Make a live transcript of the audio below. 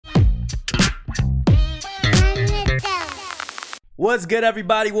What's good,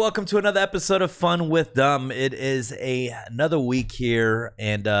 everybody? Welcome to another episode of Fun with Dumb. It is another week here,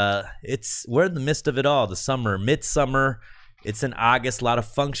 and we're in the midst of it all. The summer, midsummer. It's in August. A lot of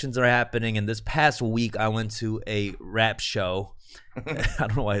functions are happening, and this past week I went to a rap show. I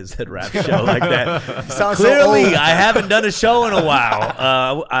don't know why I said rap show like that. Clearly, I haven't done a show in a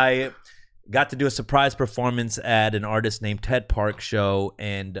while. I got to do a surprise performance at an artist named Ted Park show,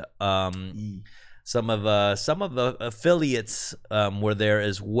 and some of the affiliates were there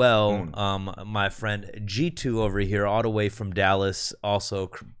as well. My friend G2 over here, all the way from Dallas, also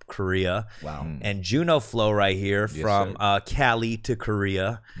Korea. Wow. And Junoflo right here from Cali to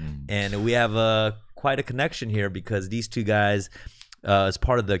Korea. And we have quite a connection here because these two guys, as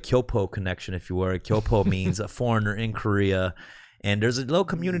part of the Kyopo connection, if you were. Kyopo means a foreigner in Korea. And there's a little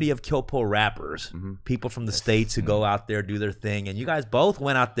community of Kyopo rappers, people from the States who go out there, do their thing. And you guys both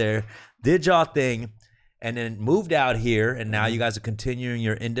went out there, did y'all thing, and then moved out here. And now you guys are continuing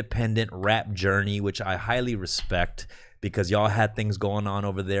your independent rap journey, which I highly respect because y'all had things going on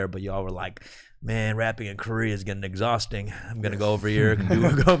over there. But y'all were like, man, rapping in Korea is getting exhausting. I'm going to go over here,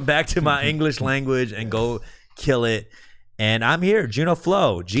 go back to my English language and go kill it. And I'm here,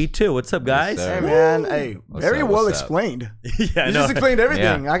 Junoflo, G2. What's up, guys? Hey, man. Hey, very well explained. You just explained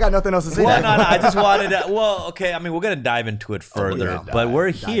everything. I got nothing else to say. Well, no, I just wanted to, okay, I mean, we're going to dive into it further. But we're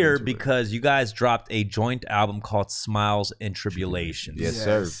here because you guys dropped a joint album called Smiles and Tribulations. Yes,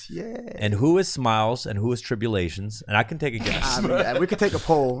 sir. Yeah. And who is Smiles and who is Tribulations? And I can take a guess. I mean, we could take a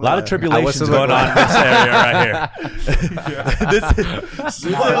poll. A lot of tribulations going on in this area right here.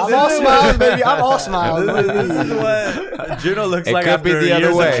 I'm all smiles, baby. I'm all smiles. This is what Juno looks like after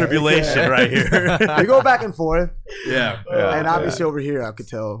years of tribulation right here. We go back and forth. Yeah. And obviously over here, I could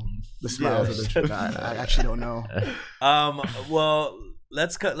tell the smiles of the trip. I actually don't know. Well,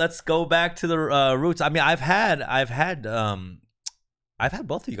 let's go back to the roots. I mean, I've had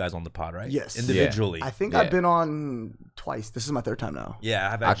both of you guys on the pod, right? Yes. Individually. Yeah. I think I've been on twice. This is my third time now.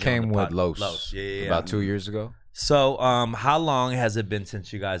 Yeah, I came with Los. Yeah. About 2 years ago. So, how long has it been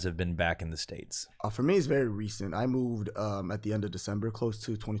since you guys have been back in the States? For me, it's very recent. I moved at the end of December, close to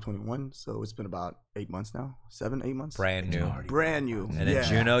 2021. So it's been about 8 months now, 7-8 months. Brand new. And then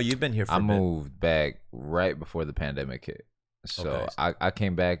Juno, you've been here for a bit. I moved back right before the pandemic hit. So I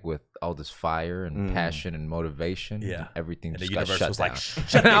came back with all this fire and passion and motivation. Yeah, everything just got shut down.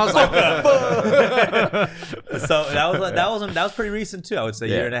 Shut down. I was like, so that was pretty recent too. I would say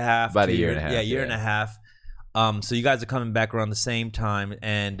year and a half. About a year and a half. Yeah, year and a half. So you guys are coming back around the same time.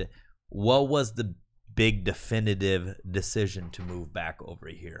 And what was the big definitive decision to move back over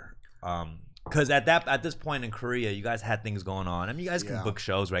here? Because at this point in Korea, you guys had things going on. I mean, you guys can book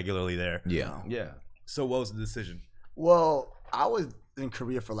shows regularly there. Yeah. So what was the decision? Well, I was in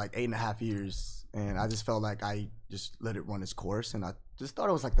Korea for like 8.5 years, and I just felt like I just let it run its course, and I just thought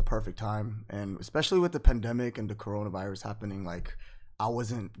it was like the perfect time. And especially with the pandemic and the coronavirus happening, like I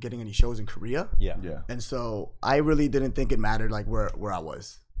wasn't getting any shows in Korea. Yeah. And so I really didn't think it mattered like where I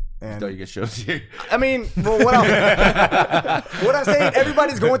was. And you thought you get shows here? I mean, well, what I'm saying,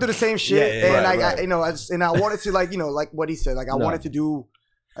 everybody's going through the same shit, and I wanted to like what he said, like I wanted to do.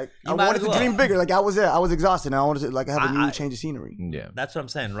 Like I wanted to dream bigger. Like I was exhausted. And I wanted to have a new change of scenery. Yeah, that's what I'm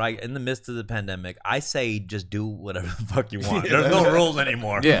saying. Right in the midst of the pandemic, I say just do whatever the fuck you want. There's no rules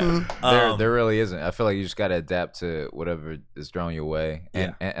anymore. Yeah, there really isn't. I feel like you just gotta adapt to whatever is thrown your way.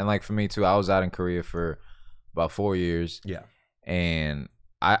 And like for me too, I was out in Korea for about 4 years. Yeah, and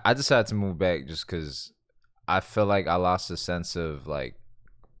I decided to move back just because I feel like I lost a sense of like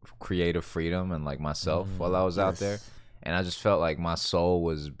creative freedom and like myself while I was out there. And I just felt like my soul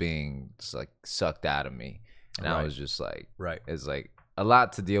was being just like sucked out of me. And I was just like, it's like a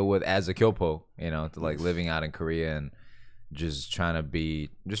lot to deal with as a Kyopo, to like living out in Korea and just trying to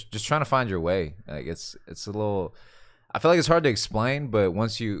be, just trying to find your way. Like it's a little, I feel like it's hard to explain, but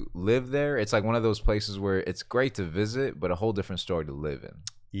once you live there, it's like one of those places where it's great to visit, but a whole different story to live in.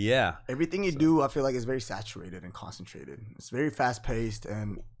 Yeah. Everything you do, I feel like is very saturated and concentrated. It's very fast paced,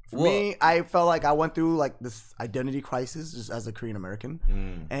 and for me, I felt like I went through like this identity crisis just as a Korean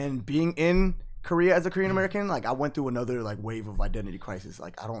American, and being in Korea as a Korean American, like I went through another like wave of identity crisis.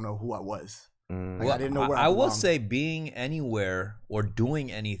 Like I don't know who I was. Like, I didn't know where I will say being anywhere or doing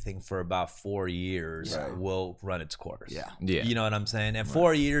anything for about 4 years will run its course. Yeah. You know what I'm saying? And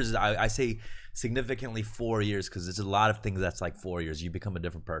 4 years, I say significantly 4 years because there's a lot of things that's like 4 years. You become a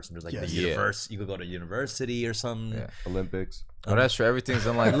different person. There's like the universe. You could go to university or something. Yeah. Olympics. Oh, that's true. Everything's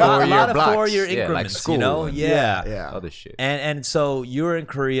in like 4 year blocks. A lot of 4 year increments, like school, Yeah. Other shit. And so you were in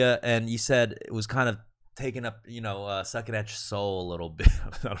Korea and you said it was kind of taking up, sucking at your soul a little bit. I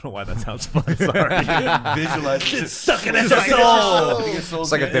don't know why that sounds funny. Sorry. Visualize Just sucking at your soul.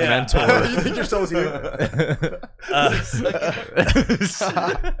 It's like a Dementor. You think your soul's here?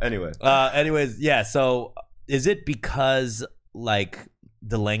 Anyways, yeah. So is it because like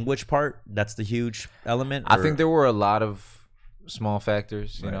the language part? That's the huge element. I think there were a lot of small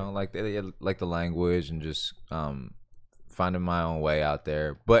factors, like the language and just finding my own way out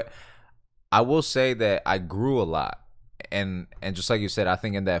there. But I will say that I grew a lot, and just like you said, I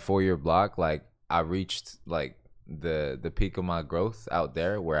think in that 4-year block, like I reached like the peak of my growth out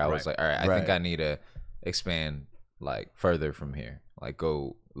there, where I was like, all right, I think I need to expand like further from here, like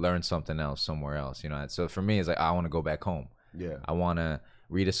go learn something else somewhere else. So for me, it's like I want to go back home. Yeah, I want to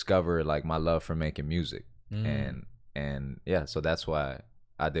rediscover like my love for making music, and yeah, so that's why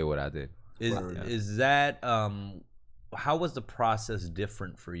I did what I did. Is that how was the process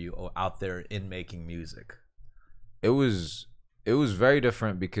different for you out there in making music? It was very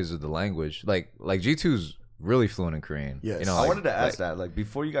different because of the language. Like G2's really fluent in Korean. Yes. I wanted to ask that. Like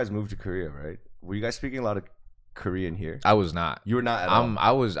before you guys moved to Korea, right? Were you guys speaking a lot of Korean here? I was not. You were not at all?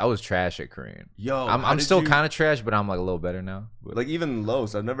 I was trash at Korean. Yo, I'm still kind of trash, but I'm like a little better now. But. Like even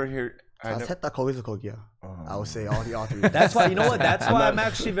Los, I've never heard. I would say all three. That's why That's why I'm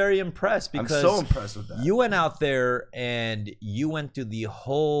actually very impressed, because I'm so impressed with that. You went out there and you went through the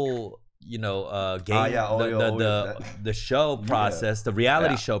whole game, the show process, the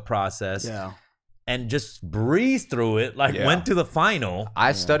reality show process. Yeah. And just breezed through it, went to the final.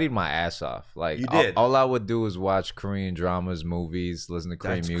 I studied my ass off. Like you did. All I would do was watch Korean dramas, movies, listen to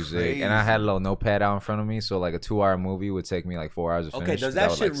Korean music, crazy. And I had a little notepad out in front of me. So like a 2-hour movie would take me like 4 hours to finish. Okay, does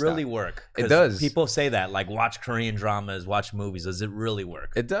that shit really work? It does. People say that, like watch Korean dramas, watch movies. Does it really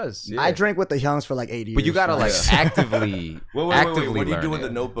work? It does. Yeah. I drank with the Hyungs for like 8 years. But you gotta like actively. Wait. What do you do with it. the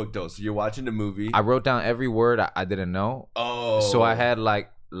notebook though? So you're watching the movie. I wrote down every word I didn't know. Oh. So I had like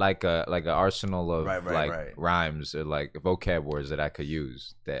an arsenal of right. rhymes or like vocab words that I could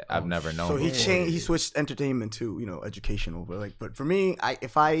use that I've never known. So before. he switched entertainment to educational. But for me,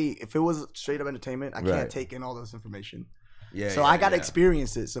 if it was straight up entertainment, I can't take in all this information. So I got to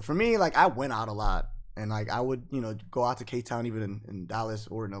experience it. So for me, like I went out a lot, and like I would go out to K-Town even in Dallas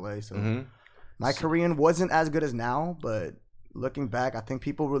or in LA. So my Korean wasn't as good as now, but looking back, I think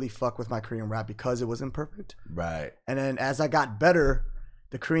people really fuck with my Korean rap because it wasn't perfect. Right. And then as I got better,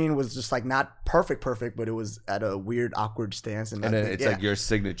 the Korean was just like not perfect, but it was at a weird, awkward stance. And then I think, it's like your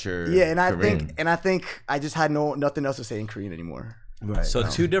signature. Yeah, and Korean. I think I just had nothing else to say in Korean anymore. Right. So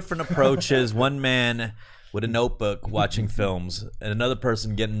two different approaches. One man with a notebook watching films, and another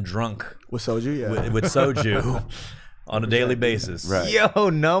person getting drunk with soju. Yeah, with soju on a daily basis. Right. Yo,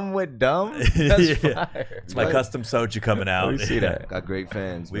 numb with dumb. That's fire. It's my custom soju coming out. We see that. Got great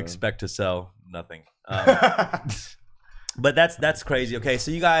fans. We man. expect to sell nothing. But that's crazy. Okay,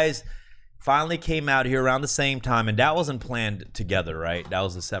 so you guys finally came out here around the same time, and that wasn't planned together, right? That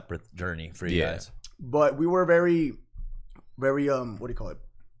was a separate journey for you guys. But we were very, very what do you call it?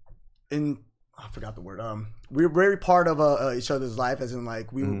 I forgot the word. We were very part of each other's life, as in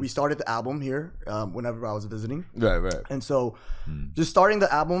like we started the album here whenever I was visiting. Right. And so just starting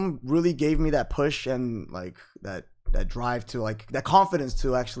the album really gave me that push and like that drive to like that confidence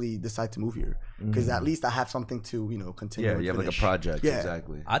to actually decide to move here, because at least I have something to continue. Yeah, you have like a project. Yeah.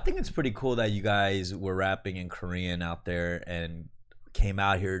 Exactly. I think it's pretty cool that you guys were rapping in Korean out there and came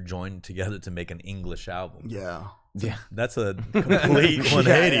out here, joined together to make an English album. Yeah. That's a complete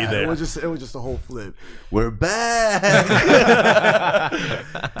 180 there. It was just a whole flip. We're back.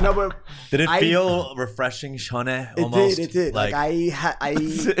 No, but did it feel refreshing, Shone? Almost. It did. Like I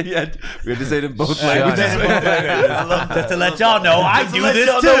yeah, we had to say it in both languages. Just to let y'all know, I do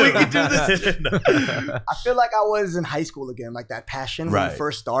this too. We can do this. I feel like I was in high school again, like that passion when you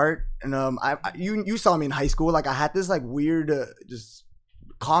first start. And you saw me in high school. Like I had this like weird just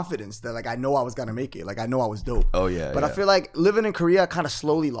confidence that like I know I was gonna make it, like I know I was dope. Oh yeah. But I feel like living in Korea, I kind of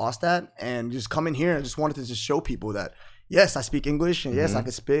slowly lost that, and just coming here and just wanted to just show people that yes, I speak English, and yes, I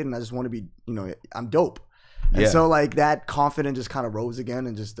can spit, and I just want to be, I'm dope. And so like that confidence just kind of rose again,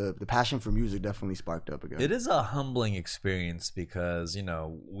 and just the passion for music definitely sparked up again. It is a humbling experience because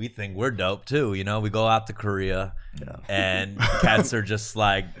we think we're dope too. We go out to Korea, and cats are just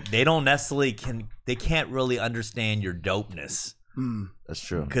like they can't really understand your dopeness. That's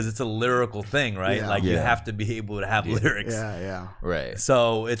true. Because it's a lyrical thing, right? You have to be able to have lyrics. Yeah. Right.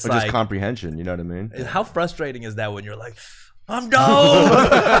 So it's or just comprehension, you know what I mean? How frustrating is that when you're like, I'm dope.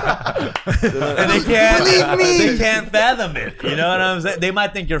 And they can't fathom it. You know what I'm saying? They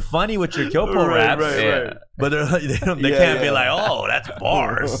might think you're funny with your Kyopo raps, right. but they can't be like, oh, that's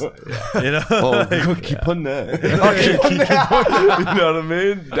bars. You know? Oh, keep putting that. You know what I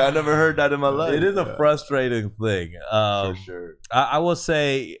mean? I never heard that in my life. It is a frustrating thing. For sure. I will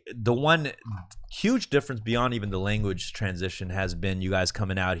say the one huge difference beyond even the language transition has been you guys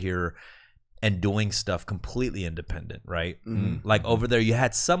coming out here and doing stuff completely independent, right? Mm-hmm. Like over there, you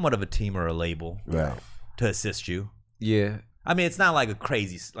had somewhat of a team or a label to assist you. Yeah. I mean, it's not like a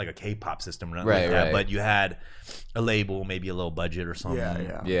crazy, like a K-pop system or nothing like that, but you had a label, maybe a low budget or something.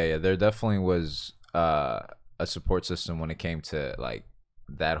 Yeah. There definitely was a support system when it came to like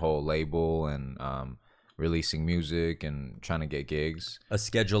that whole label and releasing music and trying to get gigs. A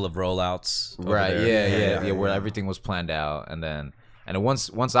schedule of rollouts. Right. Yeah. Where everything was planned out, and then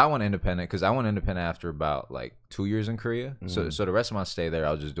once I went independent, because I went independent after about like 2 years in Korea. So the rest of my stay there,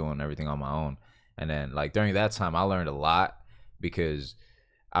 I was just doing everything on my own. And then like during that time, I learned a lot because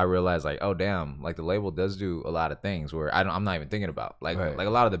I realized like, oh damn, like the label does do a lot of things where I'm not even thinking about like a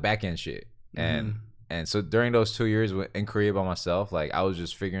lot of the back end shit. And so during those 2 years in Korea by myself, like I was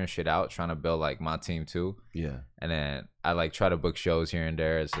just figuring shit out, trying to build like my team too. Yeah. And then I like try to book shows here and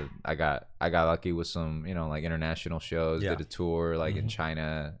there. So I got lucky with some, you know, like international shows, did a tour like in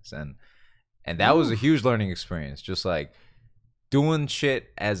China. And that was a huge learning experience. Just like doing shit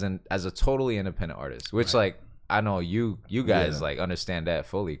as a totally independent artist, which like I know you guys like understand that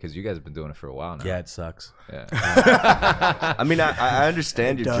fully because you guys have been doing it for a while now. Yeah, it sucks. Yeah. I mean, I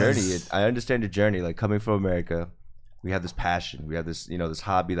understand your journey. I understand your journey. Like coming from America, we have this passion. We have this, you know, this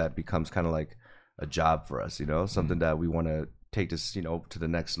hobby that becomes kind of like a job for us. You know, something that we want to take this, you know, to the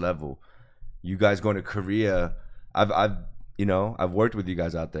next level. You guys going to Korea? I've worked with you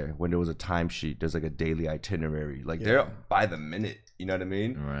guys out there when there was a timesheet. There's like a daily itinerary. Like they're by the minute. You know what I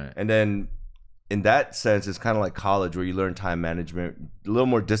mean? Right. And then in that sense, it's kind of like college where you learn time management, a little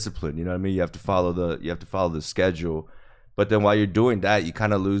more discipline. You know what I mean? You have to follow the schedule, but then while you're doing that, you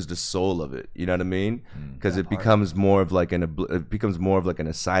kind of lose the soul of it. You know what I mean? Because it becomes more of like an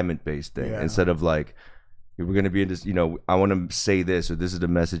assignment based thing instead of like we're gonna be in this. You know, I want to say this or this is the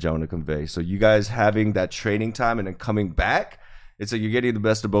message I want to convey. So you guys having that training time and then coming back, it's like you're getting the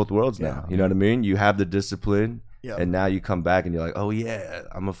best of both worlds now. You know what I mean? You have the discipline. Yep. And now you come back and you're like, oh yeah,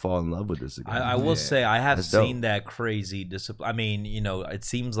 I'm gonna fall in love with this again. I will say I have seen that crazy discipline. I mean, you know, it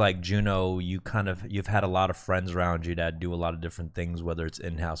seems like Juno, you've had a lot of friends around you that do a lot of different things, whether it's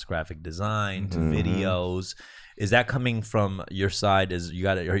in-house graphic design to videos. Is that coming from your side? Is you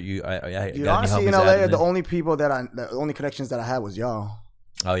got it? Honestly, in LA, the only connections that I had was y'all.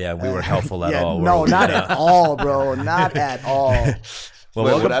 Oh yeah, we were helpful at all. No, not at all, bro. Not at all.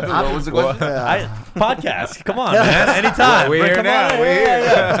 Well, what happened? What was the question? Podcast. Come on, man. Anytime. We're here now. We're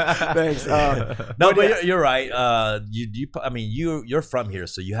here. Thanks. No, but you're right. You're from here,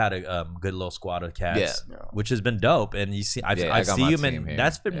 so you had a good little squad of cats, which has been dope. And you see, I see you, man.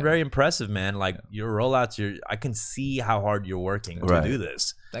 That's been very impressive, man. Like your rollouts, I can see how hard you're working to do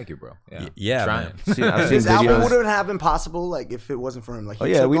this. Thank you, bro. Yeah, man. This album wouldn't have been possible like if it wasn't for him. Like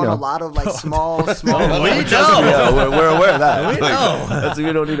he took on a lot of like small. We know. We're aware of that. We know. That's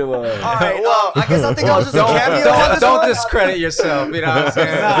we don't need to. All right. Well, I guess I think I was just a cameo. Don't discredit yourself. You know what I'm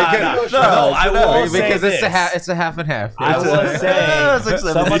saying? I will say because it's a half and half. I will say.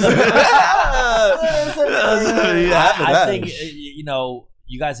 I think you know.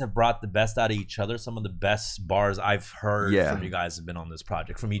 You guys have brought the best out of each other. Some of the best bars I've heard from you guys have been on this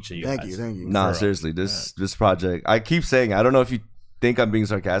project from each of you. Thank you. Nah, seriously, this project. I keep saying, I don't know if you think I'm being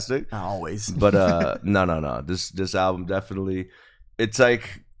sarcastic. Not always. But no. This album definitely. It's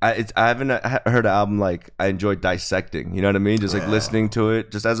like I haven't heard an album like I enjoyed dissecting. You know what I mean? Just like listening to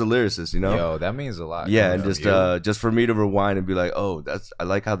it, just as a lyricist. You know? Yo, that means a lot. Yeah, and just for me to rewind and be like, oh, I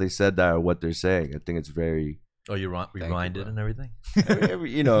like how they said that or what they're saying. I think it's very. Oh, you rewinded and everything?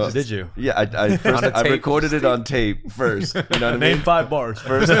 You know. Did you? Yeah, I recorded it on tape first. You know what I mean? Name 5 bars.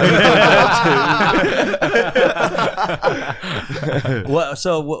 First.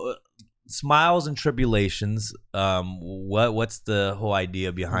 So, Smiles and Tribulations. What's the whole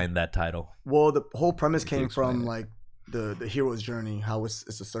idea behind that title? Well, the whole premise came from like the hero's journey. How it's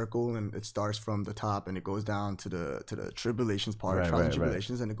a circle and it starts from the top and it goes down to the tribulations part, trials and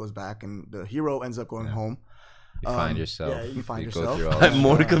tribulations, and it goes back and the hero ends up going home. You find yourself. Yeah, you find yourself. I'm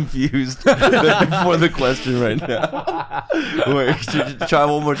more confused than before the question right now. Wait, try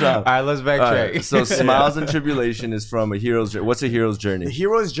one more time. All right, let's backtrack. Right, so, Smiles and Tribulation is from a hero's journey. What's a hero's journey? The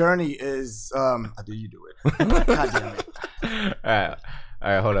hero's journey is. You do it. God damn it. All right. All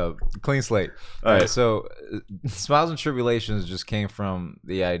right, hold up. Clean slate. All right, so Smiles and Tribulations just came from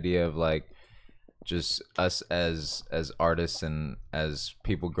the idea of like just us as artists and as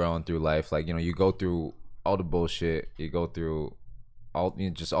people growing through life. Like, you know, you go through all the bullshit, you go through all, you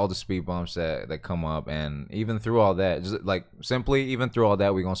know, just all the speed bumps that come up, and even through all that, just like simply even through all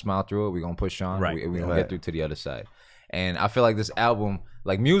that, we're gonna smile through it, we're gonna push on, right, we're gonna get through to the other side. And I feel like this album,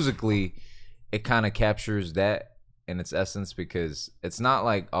 like musically, it kind of captures that in its essence, because it's not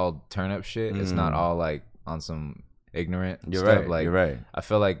like all turn up shit. It's not all like on some ignorant You're stuff. right. Like, You're right. I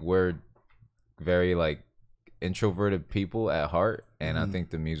feel like we're very like introverted people at heart, and I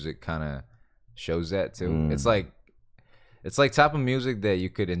think the music kind of shows that too. It's like type of music that you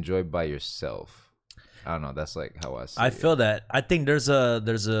could enjoy by yourself. I don't know. That's like how I see it. I feel that. I think there's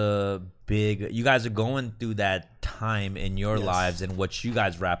a big. You guys are going through that time in your lives and what you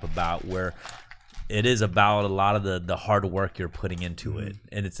guys rap about, where it is about a lot of the hard work you're putting into it,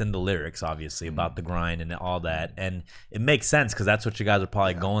 and it's in the lyrics, obviously, about the grind and all that, and it makes sense because that's what you guys are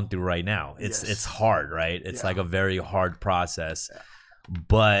probably going through right now. It's hard, right? It's like a very hard process,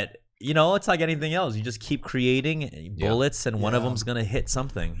 but you know, it's like anything else. You just keep creating bullets, and one of them's gonna hit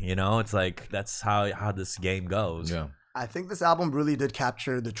something. You know, it's like that's how this game goes. Yeah. I think this album really did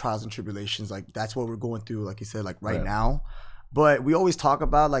capture the trials and tribulations. Like that's what we're going through, like you said, like right now. But we always talk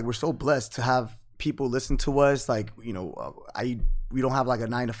about like we're so blessed to have people listen to us. Like, you know, we don't have like a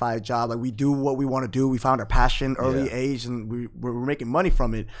 9-to-5 job. Like we do what we want to do. We found our passion early age, and we're making money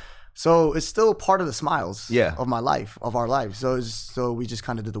from it. So it's still part of the smiles of my life, of our life. So we just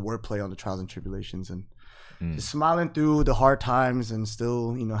kind of did the wordplay on the trials and tribulations, and just smiling through the hard times and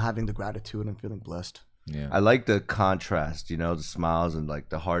still, you know, having the gratitude and feeling blessed. Yeah. I like the contrast, you know, the smiles and like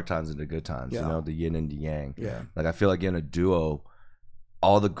the hard times and the good times, you know, the yin and the yang. Yeah. Like I feel like in a duo,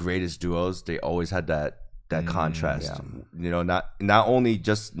 all the greatest duos, they always had that contrast. You know, not only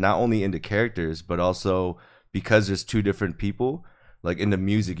in the characters, but also because there's two different people. Like in the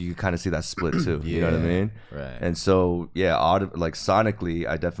music, you can kind of see that split too. You know what I mean? Right. And so, like sonically,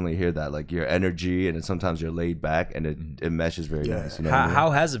 I definitely hear that. Like your energy, and then sometimes you're laid back, and it meshes very nice. You know How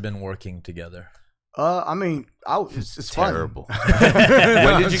has it been working together? I mean, it's Terrible. fun.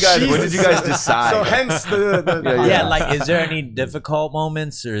 when did you guys decide? So hence the Yeah, like is there any difficult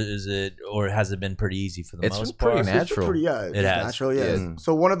moments, or has it been pretty easy for the It's most pretty part? natural. It's has. natural, yeah.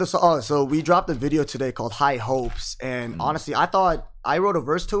 So one of the so we dropped a video today called High Hopes, and honestly, I wrote a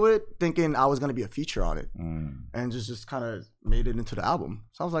verse to it thinking I was gonna be a feature on it, and just kind of made it into the album.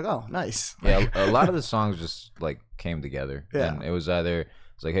 So I was like, oh, nice. Yeah, a lot of the songs just like came together. Yeah. And it was either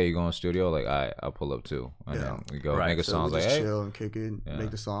it's like, hey, you going to studio? Like, I'll pull up too. And then we go make a So song. we Like, just hey, chill and kick it, make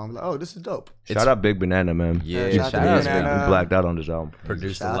the song. Like, oh, this is dope. Shout out Big Banana, man. Yeah, Yeah, shout shout out out to to Big Banana. We blacked out on this album.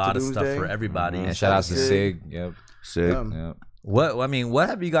 Produced Shout a out lot to of stuff Doomsday. for everybody. and shout out to Sig. Yep. Sick. Yep. What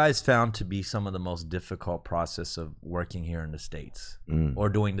have you guys found to be some of the most difficult process of working here in the States, or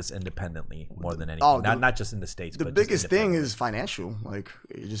doing this independently more than anything? Not just in the States. The but biggest just thing is financial. Like,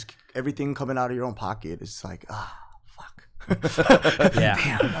 you just everything coming out of your own pocket. It's like, fuck. Yeah.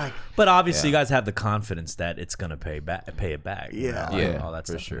 Damn, like, But obviously, you guys have the confidence that it's gonna pay it back. Yeah. you know, Yeah, all that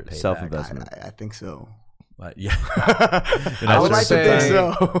for stuff sure. gonna pay it Self-investment. back. I think so. But yeah, I would like to say- think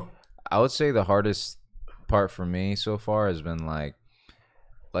so. I would say the hardest part for me so far has been like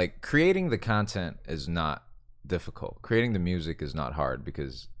creating the content is not difficult. Creating the music is not hard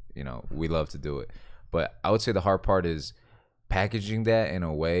because, you know, we love to do it. But I would say the hard part is packaging that in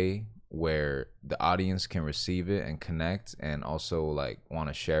a way where the audience can receive it and connect, and also like want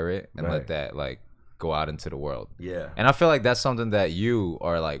to share it and let that like go out into the world. Yeah. And I feel like that's something that you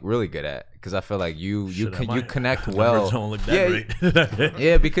are like really good at, because I feel like you connect well. Don't look that great.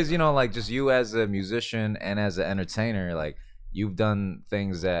 Yeah, because, you know, like just you as a musician and as an entertainer, like you've done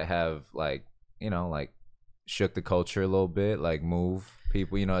things that have like, you know, like shook the culture a little bit, like move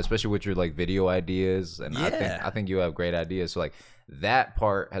people, you know, especially with your like video ideas. And I think you have great ideas. So like that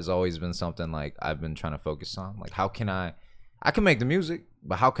part has always been something like I've been trying to focus on. Like, how can I can make the music,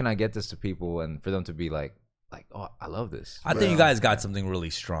 but how can I get this to people and for them to be like, oh, I love this. I think you guys got something really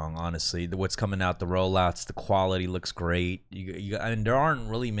strong, honestly. What's coming out, the rollouts, the quality looks great. I mean, there aren't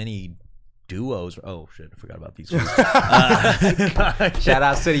really many duos. Oh shit, I forgot about these. Shout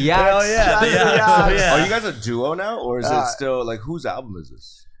out to the Yachts. Hell yeah. Are you guys a duo now, or is it still like whose album is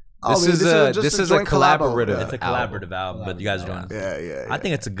this? This is a collaborative. It's a collaborative album, but you guys are doing. Yeah. I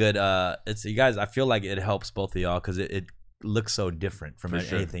think it's a good. It's you guys. I feel like it helps both of y'all because it looks so different from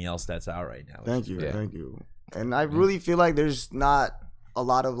anything else that's out right now. Thank you. And I really feel like there's not a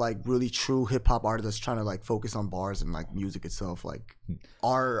lot of like really true hip hop artists trying to like focus on bars and like music itself, like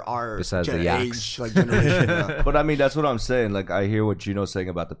our Besides the age, like generation. Yeah. But I mean, that's what I'm saying. Like, I hear what Gino's saying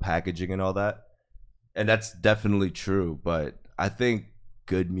about the packaging and all that, and that's definitely true. But I think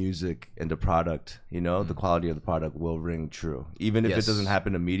good music and the product, you know, the quality of the product will ring true, even if it doesn't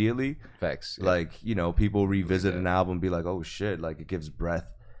happen immediately. Facts. Yeah. Like, you know, people revisit an album, and be like, oh shit, like it gives breath.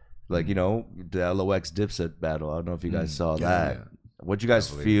 Like, you know, the LOX Dipset battle. I don't know if you guys saw that. Yeah. What'd you guys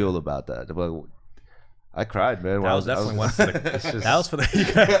feel about that? Well, I cried, man. That was definitely one for the. That was for the.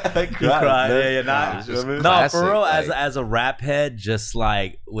 I cried. No, for real. Like, as a rap head, just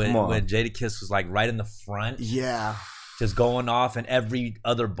like when Jadakiss was like right in the front. Yeah. Just going off, and every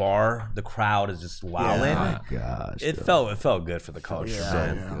other bar, the crowd is just wilding. Oh my gosh, it felt good for the culture,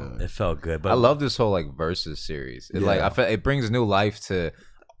 man. It felt good. But I love this whole like versus series. It like I feel it brings new life to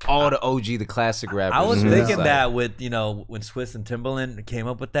all the OG, the classic rappers. I was thinking that with, you know, when Swiss and Timbaland came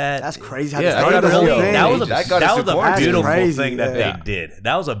up with that. That's crazy. That was a beautiful thing that they did.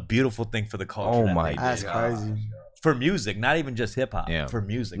 That was a beautiful thing for the culture. Oh my, that's crazy. For music, not even just hip hop. Yeah. For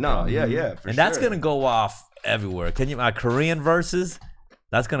music. No, yeah. And that's gonna go off everywhere. Can you? My Korean verses,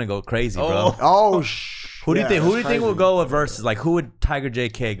 that's gonna go crazy, bro. Who do you think? Who do you think will go with verses? Like, who would Tiger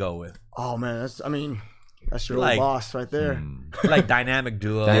JK go with? Oh man, that's your old boss right there. Like dynamic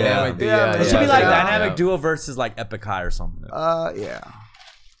duo. It should be like dynamic duo versus like Epic High or something. Yeah.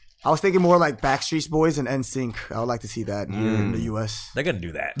 I was thinking more like Backstreet Boys and NSYNC. I would like to see that here in the U.S. They're gonna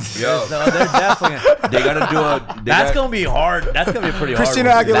do that. Yo, no, they're definitely. They gotta do a. That's gonna be hard. That's gonna be pretty hard.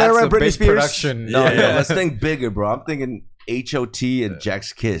 Christina Aguilera and Britney Spears. Production. No, let's think bigger, bro. I'm thinking HOT and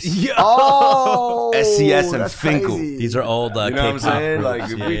Jack's Kiss. Oh, SCS and Finkel. Crazy. These are old. You know what I'm saying? Like,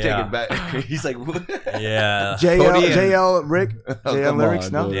 if we take it back, he's like, what? Yeah. JL lyrics,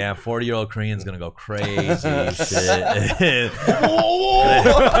 on, no? Dude. Yeah, 40-year-old Korean's gonna go crazy. Shit.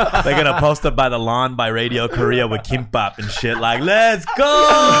 They're gonna post up by the lawn by Radio Korea with kimbap and shit. Like, let's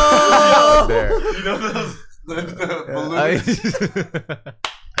go. You know those balloons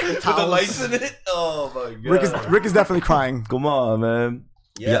with the lights in it. Oh my god. Rick is definitely crying. Come on, man.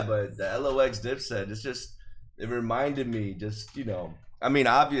 Yeah, but the LOX Dipset, it reminded me, just, you know, I mean,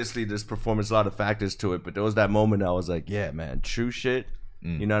 obviously there's performance, a lot of factors to it, but there was that moment I was like, yeah, man, true shit.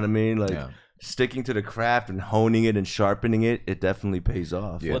 You know what I mean? Like, sticking to the craft and honing it and sharpening it, it definitely pays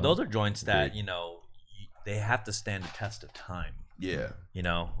off. Well, those are joints that, you know, they have to stand the test of time. Yeah. You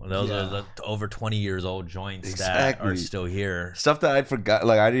know, those are the over 20 years old joints that are still here. Stuff that I forgot,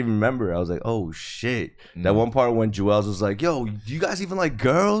 like, I didn't even remember. I was like, oh, shit. That one part when Juelz was like, yo, do you guys even like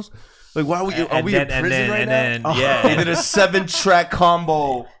girls? Like, why are we in prison right now? Yeah. They did a 7-track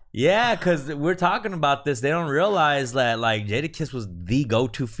combo. Yeah, because we're talking about this. They don't realize that, like, Jadakiss was the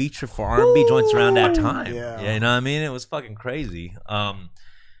go-to feature for R&B joints around that time. Yeah, you know what I mean? It was fucking crazy. Do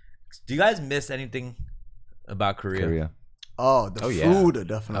you guys miss anything about Korea? Oh, the food,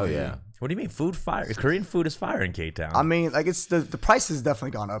 definitely. Oh, yeah. What do you mean food fire? Korean food is fire in K-Town. I mean, like, it's the price has definitely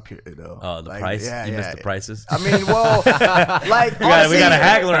gone up here, though. Oh, the price? You missed the prices? I mean, well, like, we got a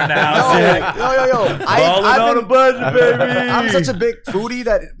haggler now. Yo. Balling on a budget, baby. I'm such a big foodie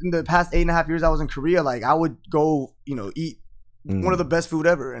that in the past 8.5 years I was in Korea, like, I would go, you know, eat one of the best food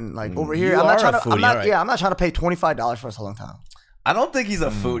ever. And, like, over here, I'm not trying to pay $25 for a Solentao. I don't think he's a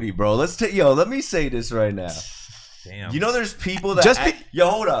foodie, bro. Let me say this right now. Damn. You know, there's people that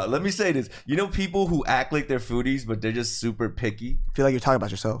hold on. Let me say this. You know, people who act like they're foodies, but they're just super picky. I feel like you're talking about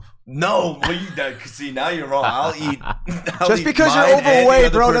yourself. No, see, now you're wrong. I'll eat. Just because you're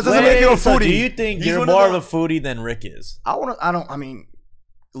overweight, bro, that doesn't make you a foodie. So do you think you're more of a foodie than Rick is? I mean,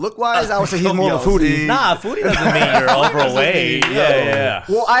 look wise, I would say he's more of a foodie. Nah, foodie doesn't mean you're overweight. Yeah.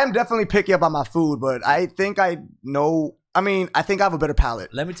 Well, I am definitely picky about my food, but I think I think I have a better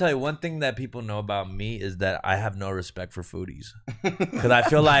palate. Let me tell you, one thing that people know about me is that I have no respect for foodies. Because I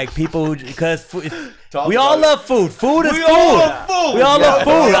feel like people we all love food. Food is food. We all love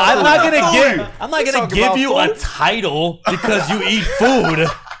food. I'm not gonna give you a title because you eat food.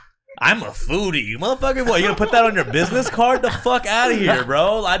 I'm a foodie. Motherfucker, what? You gonna put that on your business card? The fuck out of here,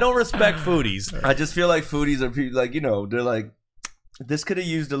 bro. I don't respect foodies. I just feel like foodies are people, like, you know, they're like, this could have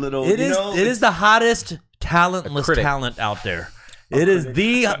used a little, It is the hottest talentless talent out there. It is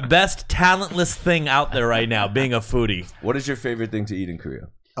the best talentless thing out there right now, being a foodie. What is your favorite thing to eat in Korea?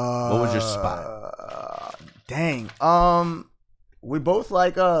 What was your spot? Dang. We both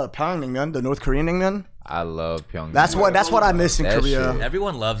like Pyongyang, the North Korean naengmyeon. I love Pyongyang. That's what I miss in Korea. Shit.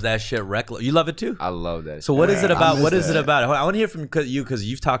 Everyone loves that shit. You love it too? I love that. So what is it about? What is it about? I want to hear from you because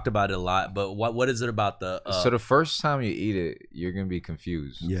you've talked about it a lot. But what is it about the? So the first time you eat it, you're gonna be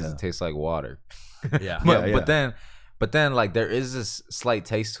confused. Yeah, it tastes like water. Yeah. But But then like there is this slight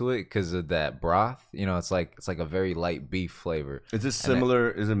taste to it because of that broth. You know, it's like a very light beef flavor. Is this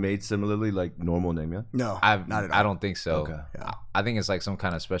similar? Is it made similarly like normal naengmyeon? No, not at all. I don't think so. Okay. Yeah. I think it's like some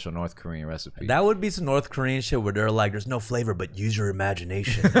kind of special North Korean recipe. That would be some North Korean shit where they're like, "There's no flavor, but use your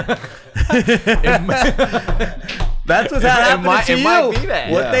imagination." That's what's happening to you. Might be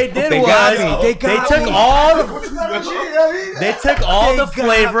that. What they did They was got me. they took all the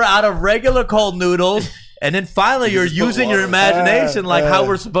flavor out of regular cold noodles. And then finally, you're using your imagination like how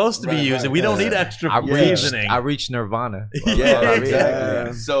we're supposed to be using. We don't need extra seasoning. I reached nirvana. Yeah,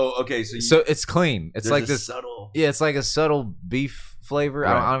 exactly. So okay, So it's clean. It's like this subtle. Yeah, it's like a subtle beef flavor.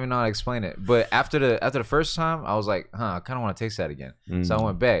 Right. I don't even know how to explain it. But after the first time, I was like, I kind of want to taste that again. So I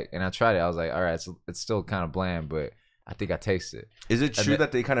went back and I tried it. I was like, all right, it's still kind of bland, but I think I taste it. Is it true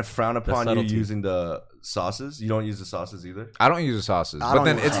that they kind of frown upon you subtlety. using the sauces? You don't use the sauces either? I don't use the sauces, I but don't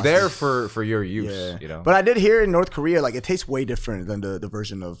then use it's sauces. there for your use. Yeah. You know. But I did hear in North Korea, like it tastes way different than the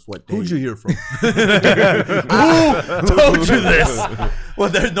version of what they. Who'd you hear from? Who told you this? Well,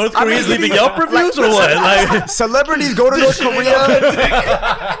 there's North Koreans leaving Yelp reviews or what? Like, Celebrities go to North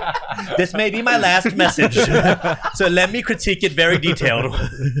Korea. this may be my last message, so let me critique it very detailed.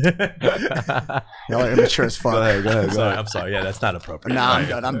 Y'all are immature as fuck. Go ahead. I'm sorry. Yeah, that's not appropriate. Nah,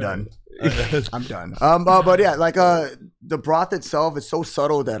 I'm done. I'm done. But yeah, like the broth itself is so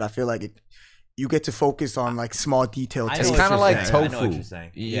subtle that I feel like you get to focus on like small detail I know tastes. It's what kind of you're like saying. I know tofu. what you're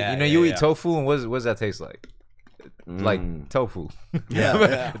saying. Yeah, you know, yeah, you yeah. eat tofu, and what does that taste like? Like tofu.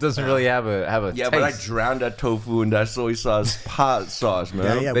 Yeah. It doesn't really have a Yeah, taste. but I drowned that tofu in that soy sauce pot sauce,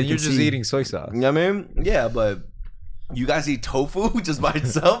 man. Yeah, Then we you're can just see. eating soy sauce. You know what I mean? Yeah, but you guys eat tofu just by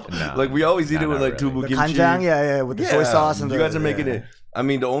itself? No. Like we always eat it with not like really. tubu The kimchi. kanjang, yeah, with the soy sauce and you guys are making yeah. it. I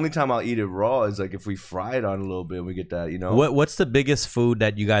mean, the only time I'll eat it raw is like if we fry it on a little bit, we get that, you know. What's the biggest food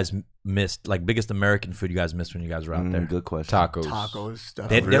that you guys missed? Like biggest American food you guys missed when you guys were out there? Good question. Tacos. Tacos stuff.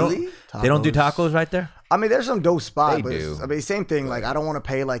 They don't do tacos right there. I mean, there's some dope spots. They But do. I mean, same thing. Like, I don't want to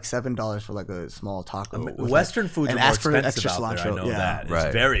pay like $7 for like a small taco. with, like, Western foods are and more ask for expensive extra out there. I cilantro. know Yeah. that. It's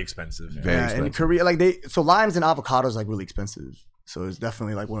Right. very expensive. Very Yeah, expensive. in Korea, like so limes and avocados like really expensive. So it's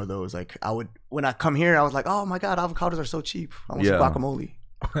definitely like one of those. Like when I come here, I was like, oh my god, avocados are so cheap. I want some Yeah. guacamole.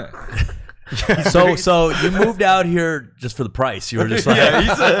 So you moved out here just for the price. You were just like,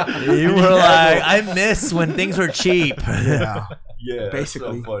 you were like, I miss when things were cheap. Yeah, Yeah,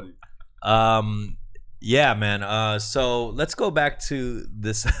 basically. That's so funny. Yeah, man. So let's go back to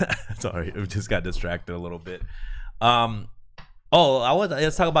this. Sorry, we just got distracted a little bit.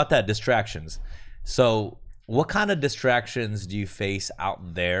 Let's talk about that, distractions. So what kind of distractions do you face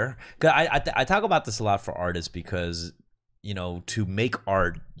out there? 'Cause I talk about this a lot for artists because, you know, to make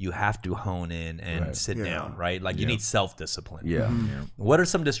art, you have to hone in and sit down, right? Like you need self-discipline. Yeah. What are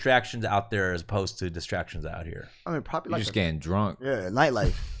some distractions out there as opposed to distractions out here? I mean, probably You're like just getting drunk.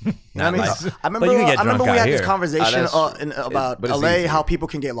 nightlife. You know what I mean? Nightlife. I remember. But you can get I remember drunk we out had this here. conversation that's- about but it's LA, easy. how people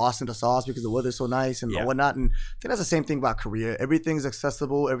can get lost in the sauce because the weather's so nice and Yeah. whatnot. And I think that's the same thing about Korea. Everything's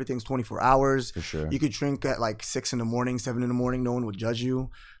accessible. Everything's 24 hours. For sure. You could drink at like 6 in the morning, 7 in the morning. No one would judge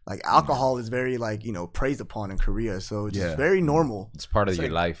you. Like alcohol is very like, you know, praised upon in Korea. So it's just very normal. It's part of your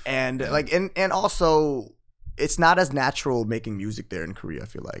life. And like and also it's not as natural making music there in Korea. I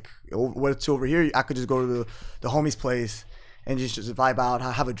feel like what's over here, I could just go to the homie's place and just vibe out,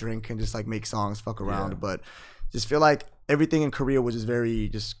 have a drink, and just like make songs, fuck around. But just feel like everything in Korea was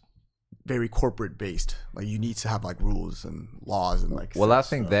just very corporate based. Like you need to have like rules and laws and like. Well, I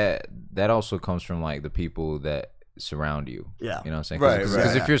think that also comes from like the people that surround you. Yeah. You know what I'm saying? Right, Because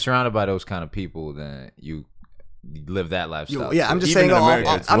right. if you're surrounded by those kind of people, then you live that lifestyle. Yeah, I'm just Even saying. in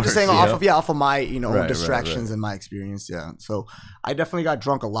America, it's I'm just saying worse, off of my Right, distractions right. and my experience. Yeah, so I definitely got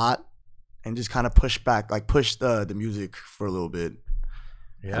drunk a lot and just kind of push the music for a little bit.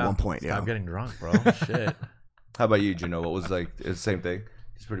 Yeah. At one point, Stop yeah. getting drunk, bro. Shit. How about you, Juno? What was like it's the same thing?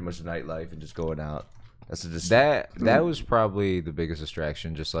 It's pretty much the nightlife and just going out. That's just That was probably the biggest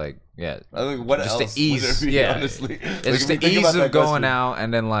distraction. Just like I think what just else? the ease, would there be, yeah. honestly. It's Like, just if we the think ease about of that going question- out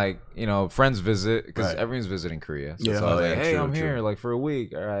and then like, you know, friends visit because Right. everyone's visiting Korea. So Yeah. it's Oh, always yeah, like, hey, true, I'm true. here like for a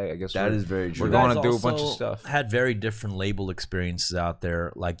week. All right, I guess That is very true. We're You going guys to do a bunch of also stuff. Had very different label experiences out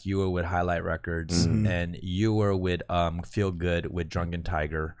there. Like you were with Highlight Records, and you were with Feel Good with Drunken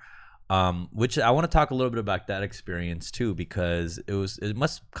Tiger. Which I want to talk a little bit about that experience too, because it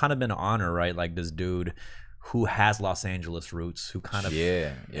must kind of been an honor, right? Like this dude who has Los Angeles roots, who kind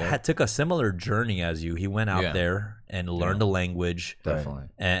of took a similar journey as you. He went out there and learned the language, Definitely.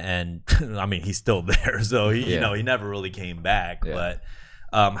 and I mean he's still there, so he you know he never really came back. Yeah.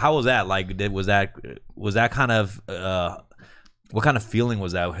 But how was that? Like, was that kind of What kind of feeling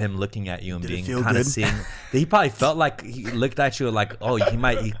was that? Him looking at you and Did it being feel kind of good? seeing. He probably felt like he looked at you like, oh,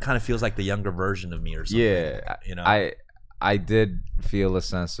 he kind of feels like the younger version of me or something. Yeah, you know. I did feel a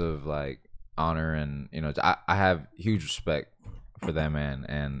sense of like honor, and you know, I have huge respect for that man,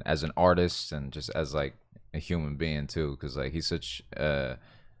 and as an artist, and just as like a human being too, because like he's such empathetic,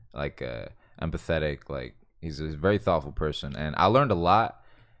 like he's a very thoughtful person, and I learned a lot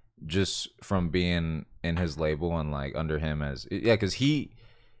just from being in his label and like under him as because he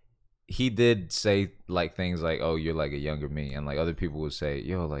did say like things like, oh, you're like a younger me, and like other people would say,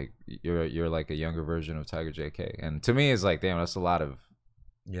 yo, like you're like a younger version of Tiger JK, and to me it's like, damn, that's a lot of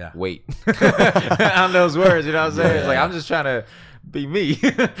weight on those words, you know what I'm saying? It's like, I'm just trying to be me.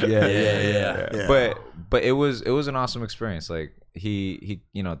 Yeah. But it was an awesome experience. Like he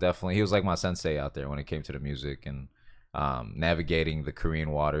you know, definitely he was like my sensei out there when it came to the music and navigating the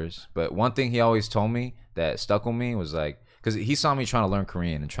Korean waters. But one thing he always told me that stuck with me was like, because he saw me trying to learn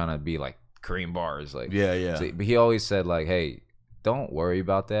Korean and trying to be like Korean bars, like so, but he always said like, hey, don't worry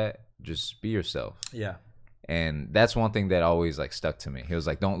about that, just be yourself. And that's one thing that always like stuck to me. He was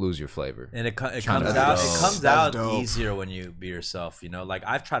like, don't lose your flavor. And it comes out easier when you be yourself, you know. Like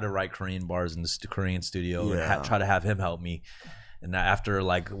I've tried to write Korean bars in the Korean studio and try to have him help me. And after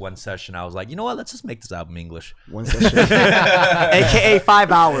like one session, I was like, you know what? Let's just make this album English. One session, aka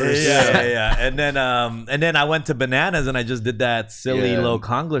 5 hours. Yeah. And then I went to Bananas and I just did that silly low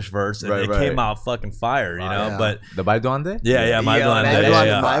Konglish verse, and it came out fucking fire, you know. But the Balduande? Yeah.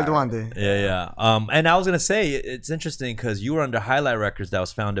 Balduande. Yeah. And I was gonna say it's interesting because you were under Highlight Records that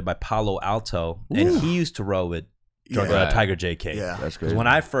was founded by Palo Alto, and he used to roll with Tiger JK. Yeah, that's because when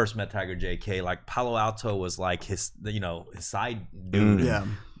I first met Tiger JK, like Palo Alto was like his side dude,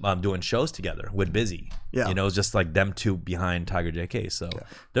 doing shows together with Busy. Yeah, you know, it's just like them two behind Tiger JK. So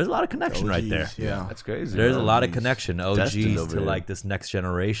there's a lot of connection right there. Yeah, that's crazy. There's a lot of connection. OGs to like this next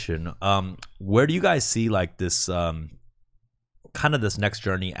generation. Where do you guys see like this kind of this next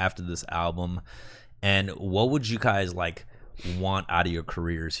journey after this album, and what would you guys like want out of your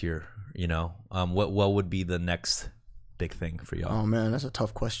careers here? You know, what would be the next big thing for y'all? Oh man, that's a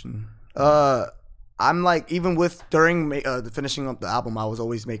tough question. I'm like, even with during the finishing up the album, I was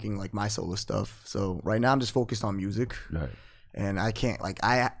always making like my solo stuff. So right now I'm just focused on music, and I can't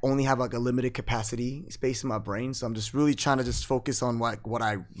I only have like a limited capacity space in my brain. So I'm just really trying to just focus on what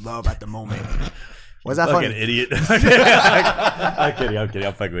I love at the moment. Was that funny? Fucking idiot. I'm kidding.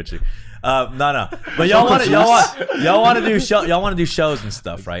 I'm fucking with you. No. But y'all want to do shows and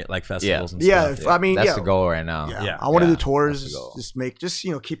stuff, right? Like festivals and stuff. Yeah, I mean, that's the goal right now. Yeah. I want to do tours, just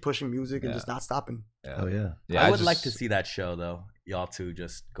keep pushing music and just not stopping. Oh yeah. I would like to see that show though. Y'all two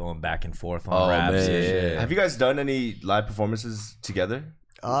just going back and forth on raps. Man. And shit. Have you guys done any live performances together?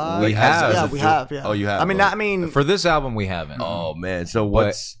 We have. Yeah. Oh, you have. I mean, for this album we haven't. Oh man. So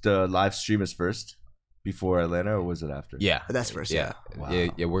what's the live stream is first? Before Atlanta, or was it after? Yeah, that's first. Yeah, wow.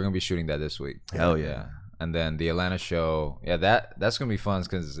 yeah. We're gonna be shooting that this week. Hell yeah! And then the Atlanta show, that's gonna be fun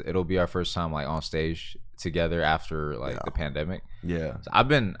because it'll be our first time like on stage together after like the pandemic. Yeah, so I've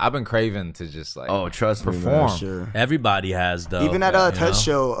been craving to just like trust perform. Me, man. Sure. Everybody has though. Even at a TED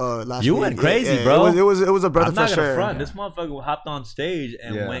show last you week. went crazy, bro. It was a breath of fresh air. Front. This motherfucker hopped on stage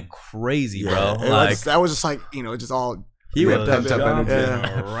and went crazy, bro. That was just like just all. He was jumping around,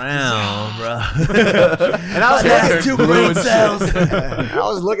 bro. And I was like, 2 brain cells. I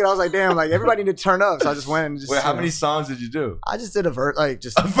was looking, I was like, damn, like everybody need to turn up. So I just went and just. Wait, how many songs did you do? I just did a verse, like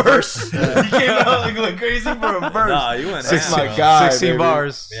just a verse. You came out like going crazy for a verse. Nah, you went 16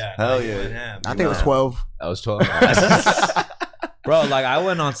 bars. Yeah, hell yeah. I think it was 12. That was 12. Bro, like I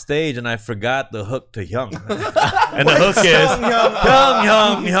went on stage and I forgot the hook to Hyung. And the hook is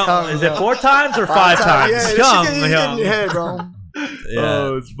Hyung. Is it 4 times or 5 times? Hyung. Your head, bro.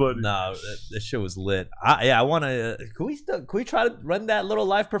 Yeah. It's funny. No, that shit was lit. I want to. Can we try to run that little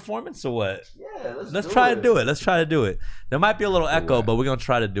live performance or what? Yeah, let's try to do it. Let's try to do it. There might be a little echo, but we're gonna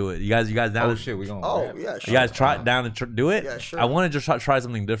try to do it. You guys down? Oh shit, we gonna. Oh yeah, sure. You guys down to do it? Yeah, sure. I want to just try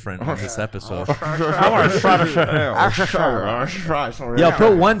something different on this episode. I want to try. Yo,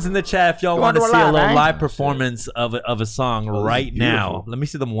 put ones in the chat if y'all want to see a little live performance of a song right now. Let me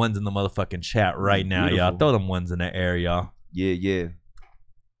see them ones in the motherfucking chat right now, y'all. Throw them ones in the air, y'all. Yeah.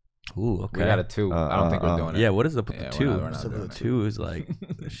 Ooh, okay. We got a 2. I don't think we're doing it. Yeah, what is up with the 2? We're not doing The 2 is like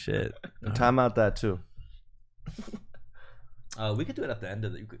shit. Time out that too. We could do it at the end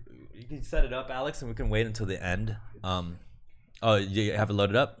of the. You can set it up, Alex, and we can wait until the end. Oh, you have it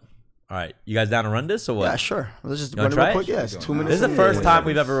loaded up? All right, you guys down to run this or what? Yeah, sure. Let's just run it real real quick. Yeah, it's 2 minutes. This is the first time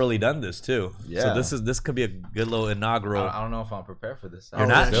we've ever really done this too. Yeah. So this could be a good little inaugural. I don't know if I'm prepared for this. You're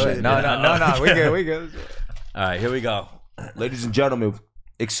not? Shit. No. We good. All right, here we go. Ladies and gentlemen,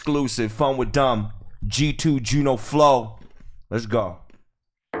 exclusive Fun with Dumb, G2 Junoflo. Let's go.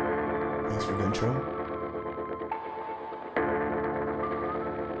 Thanks for the intro.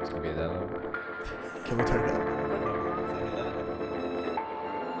 It's gonna be that low. Can we turn it up?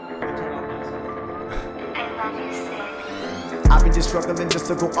 I've been just struggling just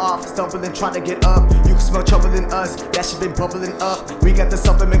to go off, stumbling, trying to get up. You can smell trouble in us, that shit been bubbling up. We got the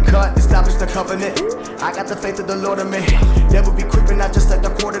supplement cut, established the covenant. I got the faith of the Lord in me. Devil be creeping, I just act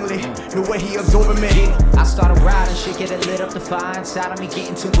accordingly. The way he absorbing me. I started riding, shit get it lit up the fire inside of me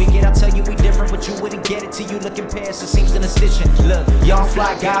getting too wicked. I tell you we different, but you wouldn't get it till you looking past the seams in the stitching. Look, y'all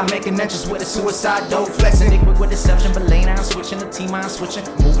fly guy making entrance with a suicide dope flexing. They quick with deception, but lane I'm switching, the team I'm switching,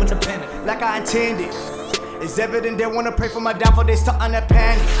 moving dependent. Like I intended. It's evident they wanna pray for my downfall, they start on that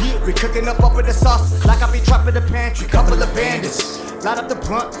pan. We cooking up with the sauce, like I be dropping the pantry. Couple of bandits, light up the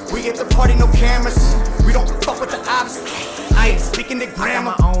blunt, we at the party, no cameras. We don't fuck with the ops, I ain't speaking the I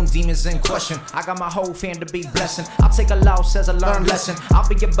grammar. got my own demons in question. I got my whole fan to be blessing. I'll take a loss as a learned lesson. I'll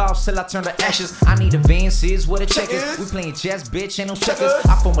be your boss till I turn to ashes. I need advances with a checkers. We playing chess, bitch, ain't no checkers.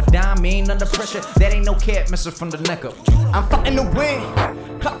 I form a dime, ain't under pressure. That ain't no cat messer from the neck up. I'm fighting the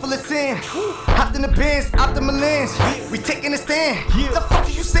wind, cup full of sin. Hopped in the bins, out the Malins. We taking a stand. The fuck are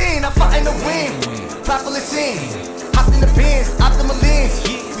you saying? I'm fighting the wind, cup full of sin. Hopped in the bins, out the Malins.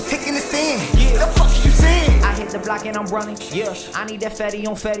 We taking a stand. The fuck are you saying? I hit the block and I'm running, yeah. I need that fatty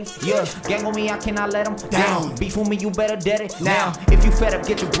on fatty, yeah. Gang on me, I cannot let them down. Beef with me, you better dead it now. If you fed up,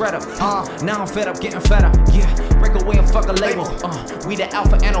 get your bread up. Now I'm fed up, getting fed up, yeah. Break away and fuck a label. We the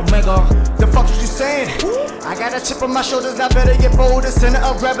alpha and omega. The fuck is you saying? I got a chip on my shoulders, I better get bolder. Center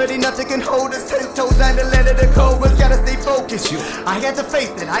of gravity, nothing can hold us. 10 toes and the letter, the cobras, gotta stay focused. I got the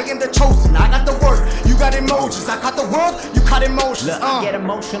faith that I am the chosen. I got the word, you got emotions. I caught the world, you caught emotions. Look, I get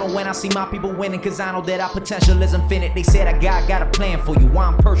emotional when I see my people winning, cause I know that our potential is infinite. They said God got a plan for you. While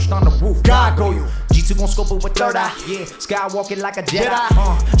I'm perched on the roof, God go you. G2 gon' scope it with third eye, yeah. Skywalking like a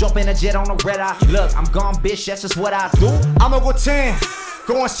Jedi. Jump in a jet on a red eye. Look, I'm gone, bitch, that's just what I do. I'ma go 10.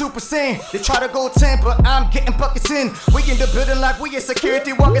 Going super saiyan, they try to go 10, but I'm getting buckets in. We in the building like we in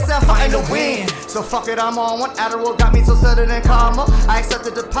security, walking south, fighting the wind. So fuck it, I'm on one. Adderall got me so sudden and calmer. I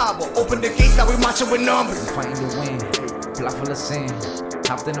accepted the power, open the gates, now we marching with numbers. Fighting the wind, block full of sand.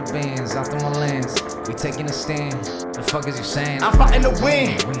 Hopped in the bins, out through my lens. We taking a stand. The fuck is you saying? I'm fighting the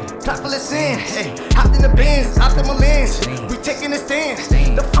wind, clock full of sin. Hey, hopped in the bins, out through my lens. We taking a stand.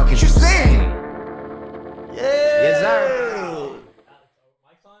 The fuck is you saying? Yeah. Yes, sir.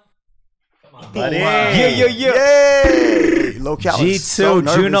 Buddy. Yeah. Low cal. G2 so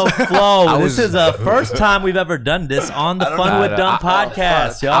Junoflo. This is the first time we've ever done this on the Fun with Dumb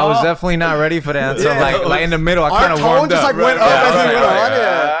podcast, y'all. I was definitely not ready for that until like in the middle. I kind of warmed just up. like went up as we went on.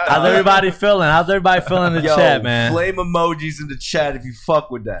 How's everybody feeling? How's everybody feeling in the chat, man? Flame emojis in the chat if you fuck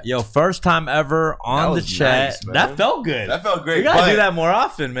with that. Yo, first time ever on the chat. Nice, man. That felt good. That felt great. We gotta do that more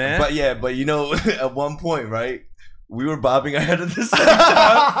often, man. But you know, at one point, right? We were bobbing our head at the same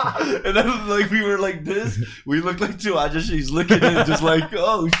time, and then like we were like this. We looked like two Ajashis looking at it, just like,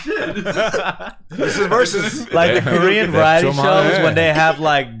 oh shit. This is versus like the Korean variety shows when they have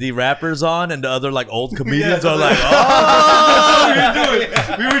like the rappers on and the other like old comedians are like, oh,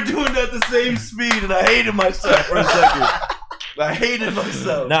 we were doing that at the same speed, and I hated myself for a second. I hated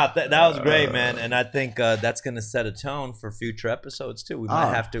myself. Nah, that was great, man, and I think that's gonna set a tone for future episodes too. We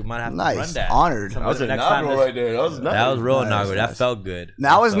might have to run that. Honored. That was inaugural right there. That was nice. That was real inaugural. That felt good.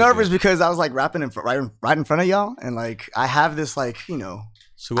 Now I was nervous because I was like rapping right in front of y'all, and like I have this like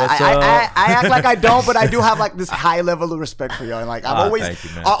So I act like I don't, but I do have like this high level of respect for y'all. And like I've always,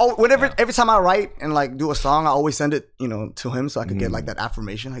 every time I write and like do a song, I always send it, to him so I could get like that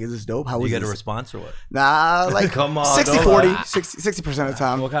affirmation. Like, is this dope? How you is get this? a response or what? Nah, like come on, 60-40, 60% of the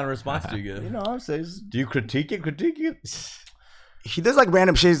time. What kind of response do you get? I'm saying, do you critique it? He does like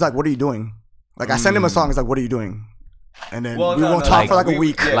random shit. He's like, "What are you doing?" Like I send him a song. He's like, "What are you doing?" And then we won't talk for like a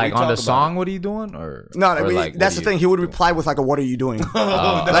week. Yeah, like on the song, what are you doing? Or that's the thing. He would reply with like a "What are you doing?"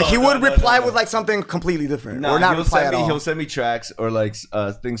 Like he would reply with like something completely different, or not reply at all. He'll send me tracks or like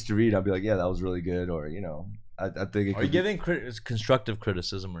things to read. I'll be like, "Yeah, that was really good," or I think. Are you giving constructive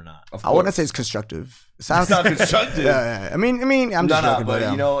criticism or not? I wouldn't say it's constructive. It sounds not constructive. Yeah. I mean, I'm just joking, but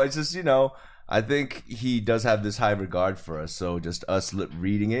it's just I think he does have this high regard for us. So just us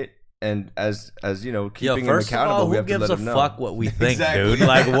reading it. And as keeping him accountable, we have to let him know. Who gives a fuck what we think, dude?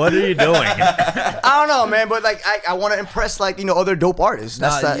 Like, what are you doing? I don't know, man. But like, I want to impress other dope artists.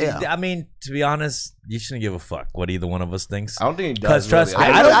 That's I mean, to be honest, you shouldn't give a fuck what either one of us thinks. I don't think he Because does. trust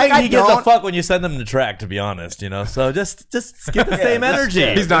really. me, I don't think I he gives a don't- fuck when you send them to track. To be honest, so just get the same energy.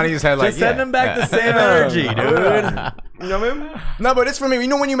 He's nodding his head like, just send yeah, him back yeah. the same energy, dude. You know what I mean? No, but it's for me. You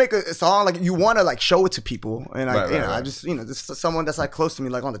know, when you make a song, like you want to like show it to people, and I, Right, right, I right. just just someone that's like close to me,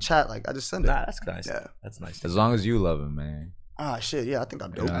 like on the chat, like I just send it. Nah, that's nice. Yeah. That's nice. As long as you love him, man. Ah, shit. Yeah, I think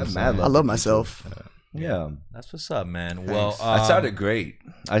I'm dope. Yeah, I'm mad I love myself. Yeah. That's what's up, man. Well, I sounded great.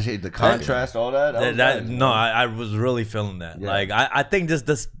 I hate the contrast, all that. I was really feeling that. Yeah. Like I think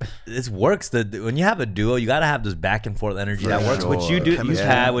this works. When you have a duo, you gotta have this back and forth energy that works, which you do. You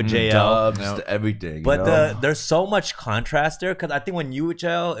had with JL. Dubs, everything. But there's so much contrast there because I think when you with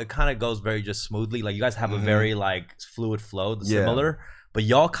JL, it kind of goes very just smoothly. Like you guys have a very like fluid flow, similar. But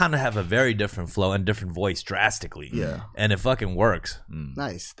y'all kind of have a very different flow and different voice drastically. Yeah. And it fucking works.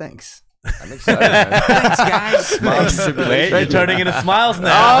 Nice. Thanks. I'm excited, man. Thanks, guys. Smiles and Wait, you're tribulations. turning into smiles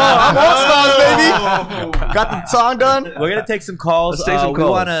now. I'm all smiles, baby. Got the song done. We're gonna take some calls. Let's take some We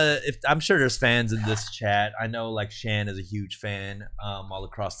calls. wanna. I'm sure there's fans in this chat. I know, like Shan is a huge fan, all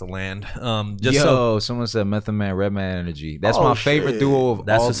across the land. Someone said Method Man, Redman Energy. That's Oh, my favorite shit. duo of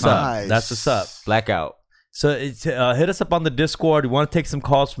That's all what's time. up. Nice. That's what's up. Blackout. So hit us up on the Discord. We want to take some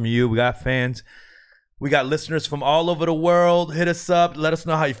calls from you. We got fans. We got listeners from all over the world. Hit us up. Let us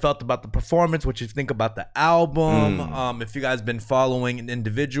know how you felt about the performance, what you think about the album. If you guys been following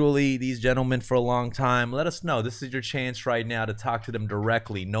individually these gentlemen for a long time, let us know. This is your chance right now to talk to them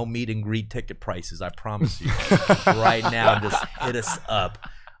directly. No meet and greet ticket prices, I promise you. Right now, just hit us up.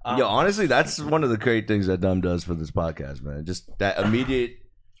 Yo, honestly, that's one of the great things that Dumb does for this podcast, man. Just that immediate.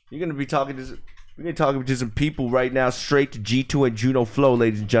 You're gonna be talking to. We're gonna talk to some people right now, straight to G2 and Junoflo,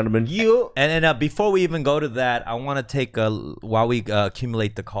 ladies and gentlemen. And then before we even go to that, I want to take while we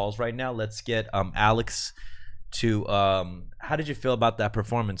accumulate the calls right now. Let's get Alex to. How did you feel about that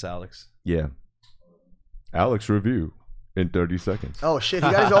performance, Alex? Yeah. Alex review in 30 seconds. Oh shit,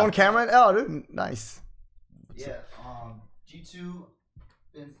 you got his own camera? Oh, dude, nice. Yeah, G2.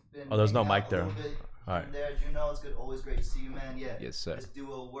 Oh, there's no hanging mic out a there. little bit All right. There, Juno, it's good. Always great to see you, man. Yeah. Yes, sir. This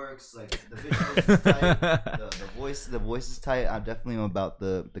duo works. Like the visuals is tight. The voice is tight. I definitely am about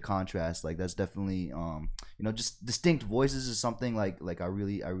the contrast. Like that's definitely just distinct voices is something like I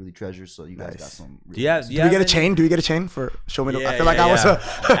really treasure. So you guys got some. Really Do you have, Do we get a chain? Do we get a chain for show me the? Yeah, I feel like yeah, I was yeah.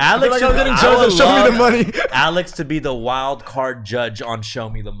 I feel like I was getting I chosen. would Show me the love money. Alex to be the wild card judge on Show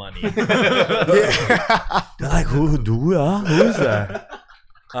Me the Money. Yeah. They're like, who is that?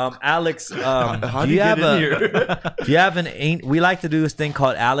 Alex, do you have we like to do this thing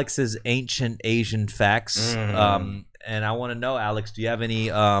called Alex's Ancient Asian Facts. And I want to know, Alex, do you have any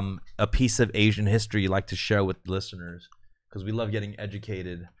a piece of Asian history you'd like to share with listeners? Because we love getting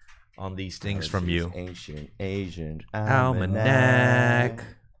educated on these things from you. Ancient Asian Almanac.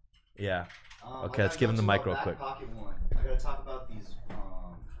 Yeah. I Okay, let's gotta give go him the to mic a real back quick. pocket one. I gotta talk about these.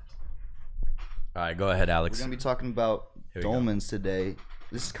 All right, go ahead, We're Alex. gonna be talking about Here we go. dolmens today.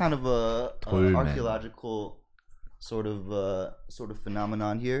 This is kind of a Dolmen. archaeological sort of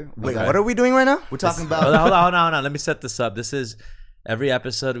phenomenon here. Wait, what are we doing right now? We're talking Hold about. on, hold on. Let me set this up. This is every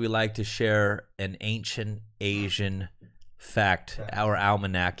episode we like to share an ancient Asian fact, our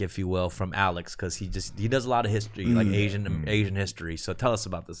almanac, if you will, from Alex, because he does a lot of history, like Asian history. So tell us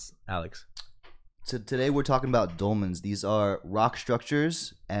about this, Alex. So today we're talking about dolmens. These are rock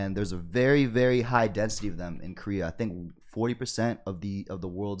structures, and there's a very, very high density of them in Korea. I think 40% of the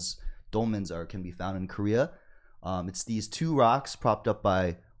world's dolmens can be found in Korea. It's these two rocks propped up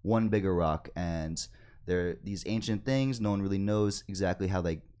by one bigger rock, and they're these ancient things. No one really knows exactly how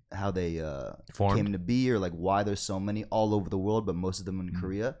they Formed. came to be or like why there's so many all over the world, but most of them in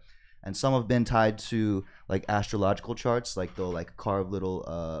Korea. And some have been tied to like astrological charts, like they'll like carve little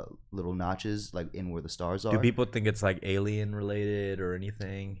notches like in where the stars are. Do people think it's like alien related or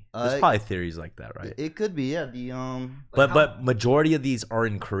anything? There's Uh, probably theories like that, right? It could be, yeah. The But majority of these are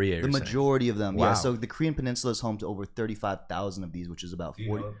in Korea. the you're saying. majority of them, yeah. Wow. So the Korean Peninsula is home to over 35,000 of these, which is about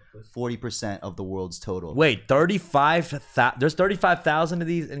 40% of the world's total. Wait, 35,000? There's 35,000 of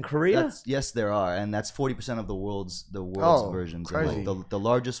these in Korea? Yes, there are, and that's 40% of the world's Oh, versions. crazy. And like the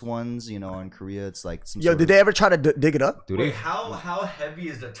largest ones, in Korea, it's like some Yo, sort did of- they ever try to dig it up? Do they? how heavy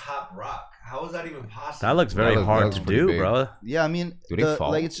is the top rock? How is that even possible? That looks very That hard looks to pretty do, big. bro. Yeah, I mean, Do they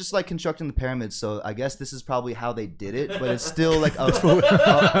fall? like it's just like constructing the pyramids. So I guess this is probably how they did it, but it's still like a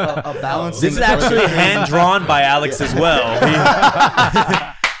balancing. This is actually hand drawn by Alex as well.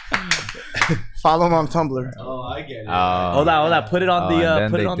 Follow him on Tumblr. Oh, I get it. Hold on. Put it on and the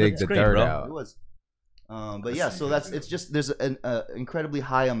then put it they on the dig the screen, dirt bro. out. It was. But yeah, so it's just there's an incredibly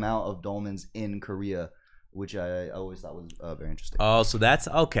high amount of dolmens in Korea. which I always thought was very interesting. Oh, so that's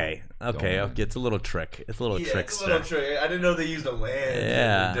okay. Okay, it's a little trick. It's a little trick. It's a little trick. I didn't know they used a land.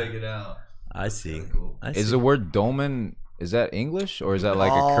 Yeah. To take it out. I see. Cool. Is the word dolmen? Is that English or is that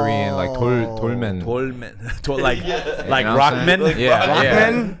like a Korean like tolmen? Like You like know what I'm saying? Rockman?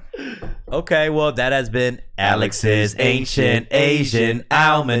 Yeah. Okay, well that has been Alex's Ancient Asian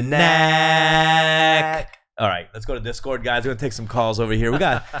Almanac. All right, let's go to Discord, guys. We're gonna take some calls over here. We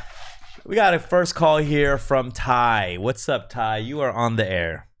got a first call here from Ty. What's up, Ty? You are on the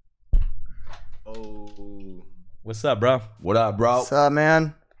air. Oh, What's up, bro? What up, bro? What's up,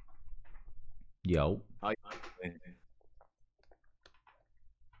 man? Yo.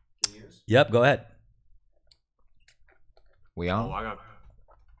 Yep, go ahead. We on?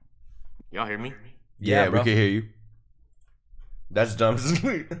 y'all hear me? Yeah, bro. we can hear you. That's dumb.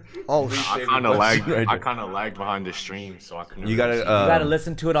 Oh, I kind of lagged. I kind of lagged behind the stream, so I couldn't. You gotta. You gotta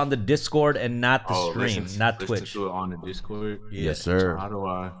listen to it on the Discord and not the stream, not listen Twitch. to it on the Discord. Yes, sir. How do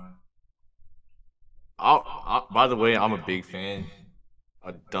I? By the way, I'm a big fan.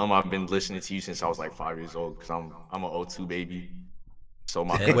 I've been listening to you since I was like 5 years old because I'm a 02 baby. So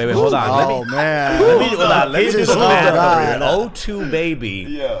my Hey, wait, hold on. oh man. Let me do just some moved math on. over here. 02 baby.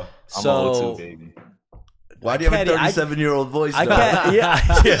 Yeah. I'm So a 02 baby. Why do you have a can't- 37-year-old voice? I though? can't.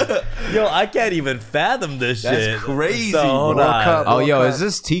 Yeah. Yo, I can't even fathom this That's shit. crazy, So hold bro. on. Oh, yo, is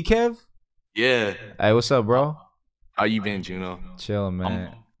this T-Kev? Yeah. Hey, what's up, bro? How you been, Juno? Chilling,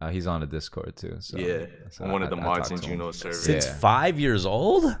 man. He's on the Discord too. So Yeah. so I'm one of the I mods talked in to him. Juno's server. Since Yeah. 5 years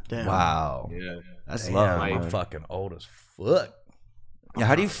old? Damn. Wow. Yeah. That's Damn, love. I'm man. fucking old as fuck. Yeah,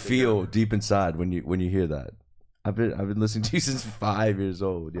 how do you feel deep inside when you hear that? I've been listening to you since 5 years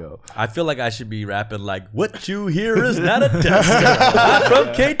old, yo. I feel like I should be rapping like, "What you hear is not a test. I'm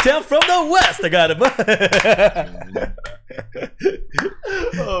from K-Town, from the West. I got it."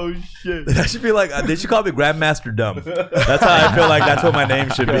 Oh shit. I should be like, they should call me Grandmaster Dumb. That's how I feel like that's what my name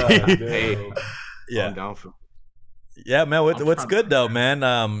should be. Hey. Yeah. I'm down for. Yeah, man. What's good though,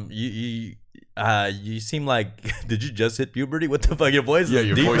 man? You seem like, did you just hit puberty? What the fuck? Your voice is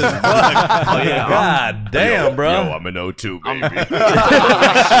your deep voice as is fuck. Oh, yeah. God damn, bro. I'm an 02, baby.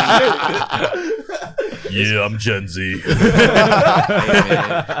 Yeah, I'm Gen Z. Hey,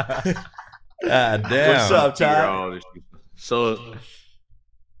 man. God damn. What's up, Figure Ty? out all this shit. So,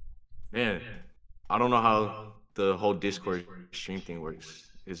 man, I don't know how the whole Discord stream thing works.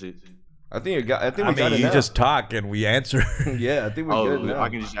 Is it? I think we got I it mean, you now. just talk and we answer. Yeah, I think we're good now. I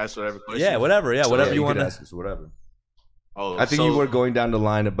can just ask whatever question. Yeah, whatever. Yeah, whatever you could want to. ask us, whatever. Oh, I think so- you were going down the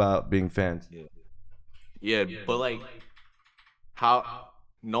line about being fans. Yeah, but like,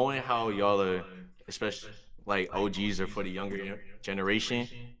 knowing how y'all are, especially like OGs are for the younger generation,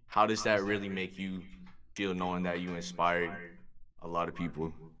 how does that really make you feel knowing that you inspired a lot of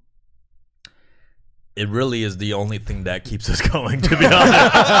people? It really is the only thing that keeps us going, to be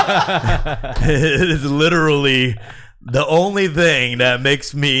honest. It is literally the only thing that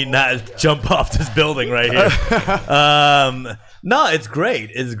makes me not jump off this building right here. No, it's great.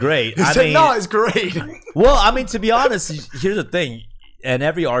 It's great. He said, no, it's great. Well, I mean, to be honest, here's the thing, and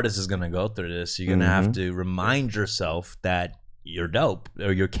every artist is gonna go through this. You're gonna have to remind yourself that you're dope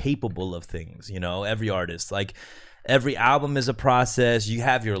or you're capable of things. You know, every artist, like every album is a process. You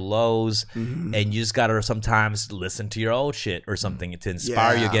have your lows, and you just gotta sometimes listen to your old shit or something to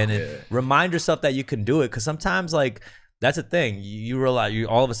inspire you again, and remind yourself that you can do it. Because sometimes, like, that's the thing. You realize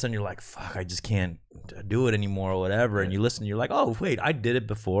all of a sudden you're like, fuck, I just can't do it anymore or whatever. And you listen, you're like, oh wait, I did it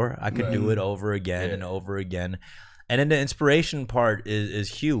before. I could do it over again and over again. And then the inspiration part is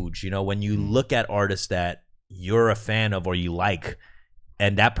huge. You know, when you look at artists that you're a fan of or you like,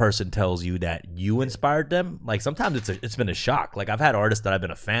 and that person tells you that you inspired them, like sometimes it's been a shock. Like I've had artists that I've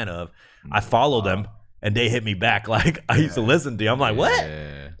been a fan of. I follow them and they hit me back like I used to listen to you. I'm like, what?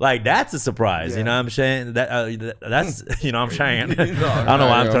 Like that's a surprise. You know what I'm saying? That's you know what I'm saying. I don't know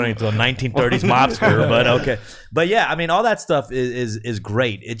why I'm turning into a 1930s mobster, but okay. But yeah, I mean all that stuff is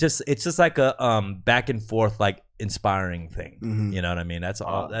great. It's just like a back and forth like inspiring thing. You know what I mean? That's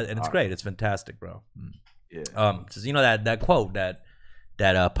all, and it's great. It's fantastic, bro. Yeah. Just you know that quote that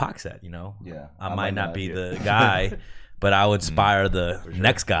Pac said. You know, I might not be the guy. But I'll inspire the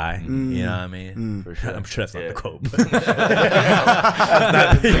next guy. You know what I mean? For sure. I'm sure that's not the quote.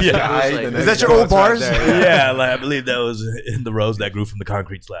 Is that your old bars? Yeah, like, I believe that was in the rose that grew from the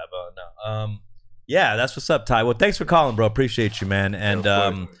concrete slab. No. Yeah, that's what's up, Ty. Well, thanks for calling, bro. Appreciate you, man. And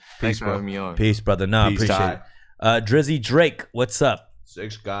Thanks for having me on. peace, brother. No, Peace, appreciate it. Drizzy Drake, what's up?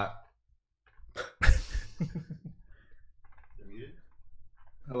 6 Scott.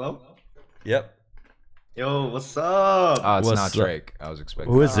 Hello? Yep. Yo, what's up? Oh, it's What's not up? Drake. I was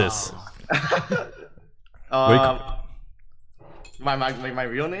expecting. Who is this? My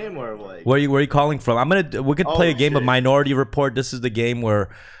real name or like? Where are you calling from? We could play a game of Minority Report. This is the game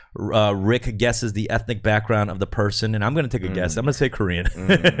where Rick guesses the ethnic background of the person, and I'm gonna take a guess. I'm gonna say Korean.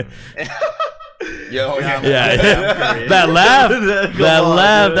 Yeah. That laugh,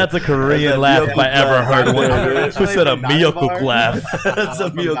 that's a Korean laugh if I ever heard one. Who said a Miyokuk laugh? That's a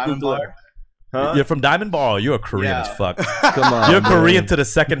Miyokuk laugh. Huh? You're from Diamond Bar? You're a Korean as fuck. Come on. You're Korean to the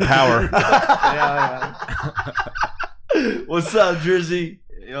second power. What's up, Drizzy?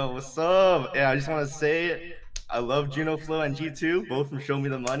 Yo, what's up? Yeah, I just want to say I love Junoflo and G2, both from Show Me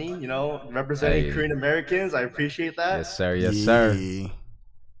the Money, you know, representing Korean Americans. I appreciate that. Yes, sir. Yes, sir.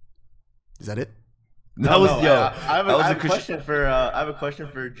 Is that it? I have a question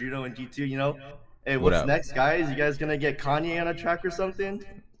for Juno and G2, you know. Hey, what's next, guys? You guys gonna get Kanye on a track or something?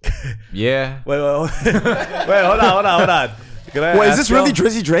 Yeah. Wait, hold on. Wait, is this really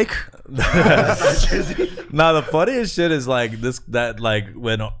Drizzy Drake? Nah, the funniest shit is like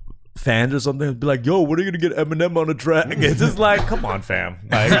when fans or something be like, "Yo, when are you gonna get Eminem on the track?" It's just like, come on, fam.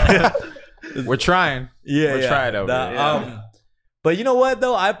 Like, we're trying. We're trying over here. But you know what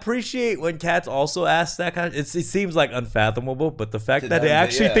though? I appreciate when cats also ask that kind of. It seems like unfathomable, but the fact that they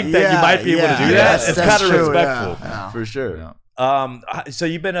actually think that you might be able to do that, it's kind of respectful, for sure. So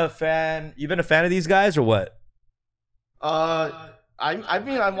you've been a fan of these guys or what?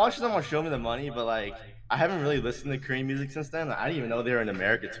 I'm watching them on Show Me the Money, but like I haven't really listened to Korean music since then. I didn't even know they were in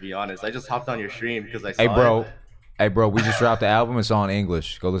America, to be honest. I just hopped on your stream because I saw Hey bro, we just dropped the album. It's all in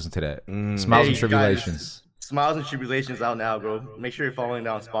English. Go listen to that. Smiles and Tribulations. Smiles and Tribulations out now, bro. Make sure you're following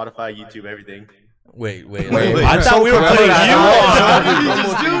down Spotify, YouTube, everything. Wait. I thought we were putting you on. How did you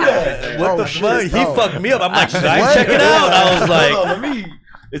just do that? What the fuck? He fucked me up. I'm like, should I check it out? I was like,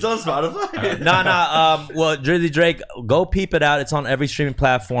 it's on Spotify. Nah. Well, Drizzy Drake, go peep it out. It's on every streaming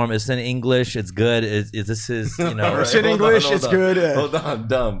platform. It's in English. It's good. This is, you know. It's in English. It's good. Hold on,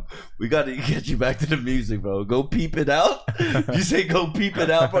 dumb. We got to get you back to the music, bro. Go peep it out. You say go peep it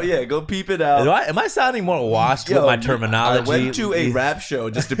out, bro. Yeah, go peep it out. Am I sounding more washed with my terminology? I went to a rap show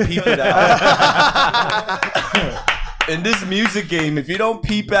just to peep it out. In this music game, if you don't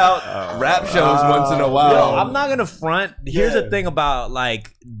peep out rap shows once in a while, yo, I'm not gonna front. Here's the thing about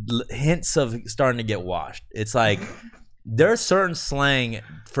like hints of starting to get washed. It's like there's certain slang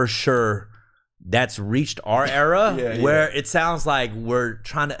for sure that's reached our era where it sounds like we're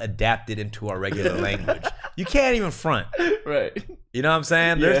trying to adapt it into our regular language. You can't even front. Right. You know what I'm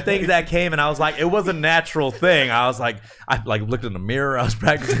saying? There's things that came and I was like, it was a natural thing. I was like, I like looked in the mirror. I was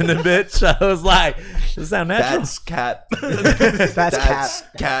practicing the bitch. I was like, does it sound natural? That's cap. That's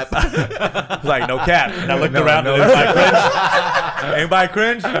cap. Like, no cap. And I looked around and anybody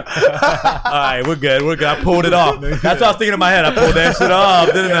cringe? All right, we're good. I pulled it off. That's what I was thinking in my head. I pulled that shit off,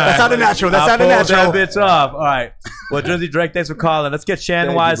 didn't I? That sounded natural. I pulled that bitch off. All right. Well, Drizzy Drake, thanks for calling. Let's get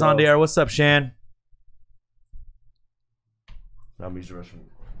Shan Wise on the air. What's up, Shan?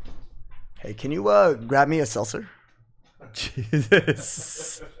 Hey, can you grab me a seltzer?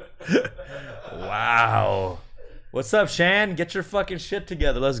 Jesus. Wow. What's up, Shan? Get your fucking shit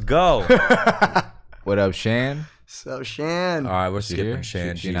together. Let's go. What up, Shan? So, Shan. All right, we're skipping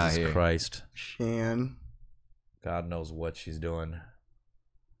Shan. She not Jesus here. Christ. Shan. God knows what she's doing.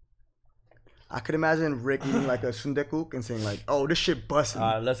 I could imagine Rick eating like a sundekuk and saying like, "Oh, this shit busting."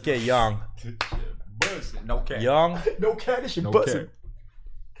 Let's get Young. No cap. Young. No cat, this shit No busting.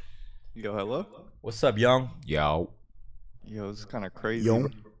 Yo, hello? What's up, Young? Yo, this is kind of crazy. Yo.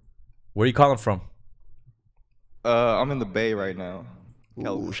 Where are you calling from? I'm in the Bay right now.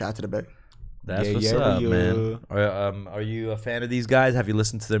 Ooh, shout out to the Bay. That's what's up, man. Are you a fan of these guys? Have you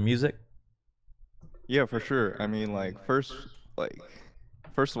listened to their music? Yeah, for sure. I mean, first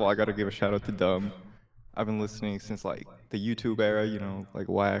of all, I gotta give a shout out to Dumb. I've been listening since the YouTube era, you know,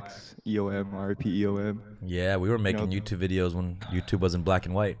 Wax, EOM, RIP EOM. Yeah, we were making YouTube videos when YouTube was in black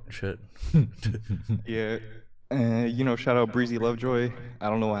and white. Shit. Yeah. Shout out Breezy Lovejoy. I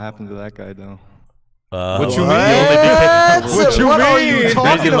don't know what happened to that guy though. What you mean? What are you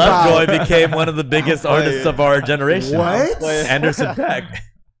talking Breezy about? Lovejoy became one of the biggest artists of our generation. What? Anderson .Paak.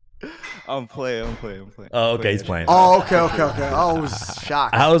 I'm playing. Oh, okay, he's playing. Oh, okay. I was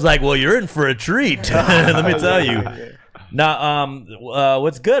shocked. I was like, well, you're in for a treat. Let me tell you. Now,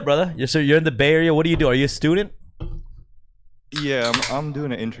 what's good, brother? You're in the Bay Area. What do you do? Are you a student? Yeah, I'm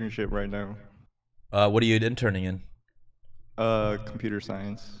doing an internship right now. What are you interning in? Computer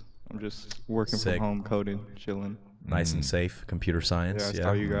science. I'm just working from home, coding, chilling. Nice and safe. Computer Yeah, science. I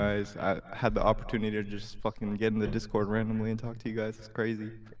saw you guys. I had the opportunity to just fucking get in the Discord randomly and talk to you guys. It's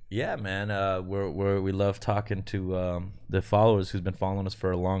crazy. Yeah, man. We love talking to the followers who's been following us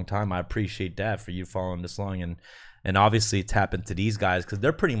for a long time. I appreciate that for you following this long and obviously tap into these guys because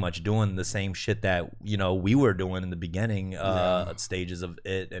they're pretty much doing the same shit that we were doing in the beginning stages of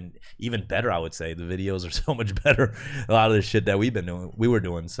it, and even better. I would say the videos are so much better. A lot of the shit that we were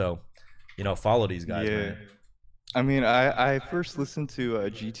doing. So, follow these guys, man. I mean, I first listened to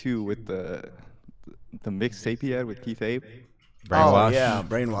G2 with the mixtape he had with Keith Ape. Brainwash. Oh yeah,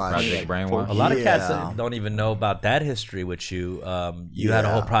 Brainwash. Project Brainwash. A lot of cats don't even know about that history with you. You had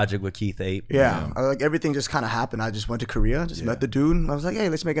a whole project with Keith Ape. Yeah, like everything just kind of happened. I just went to Korea, just met the dude, and I was like, hey,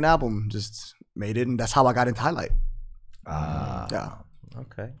 let's make an album. Just made it, and that's how I got into Highlight. Yeah.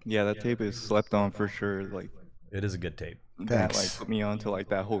 Okay. Yeah, that tape is slept on for sure. Like, it is a good tape. That like put me on to like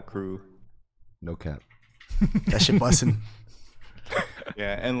that whole crew. No cap. That shit bussin'.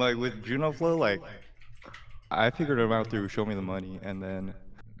 Yeah, and like with Junoflo, like I figured him out through Show Me the Money, and then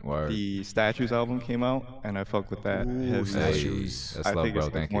the Statues album came out, and I fucked with that. Ooh, Statues. That's I love, think bro.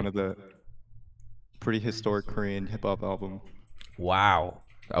 it's Thank one you. of the pretty historic Korean hip hop album. Wow.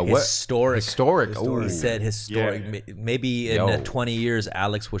 What? Historic. Ooh. He said historic. Yeah. Maybe in 20 years,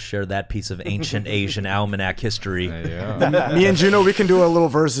 Alex will share that piece of ancient Asian almanac history. Yeah. Me and Juno, we can do a little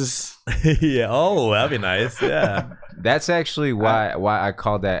verses. Yeah. Oh, that'd be nice. Yeah. That's actually why I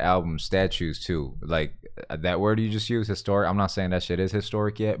called that album Statues too. Like that word you just used, historic. I'm not saying that shit is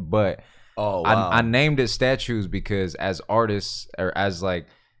historic yet, but I named it Statues because as artists or as like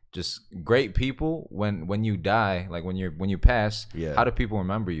just great people, when you die, like when you pass, how do people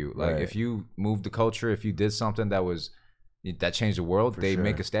remember you? Like if you moved the culture, if you did something that changed the world, they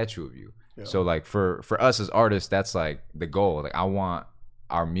make a statue of you. Yeah. So like for us as artists, that's like the goal. Like I want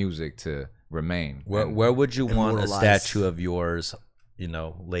our music to remain. Where would you want a statue of yours,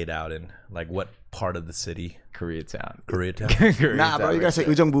 laid out in? Like what part of the city? Koreatown. Nah, bro, you gotta say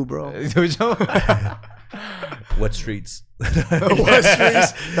Ujungbu, bro. What streets? What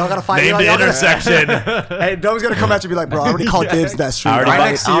streets? Y'all gotta find Name the intersection. Hey, Dome's gonna come at you and be like, bro, I already called dibs that street.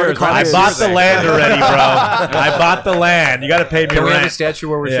 Right next to yours. I bought the land already, bro. I bought the land. You gotta pay me Can we have a rent. statue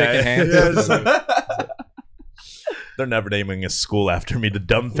where we're shaking hands? They're never naming a school after me. The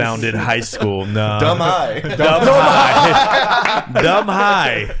Dumbfounded High School. No. Dumb high. Dumb high. Dumb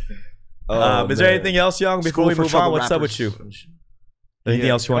high. Is there anything else, Young, before we move on? What's up with you? Anything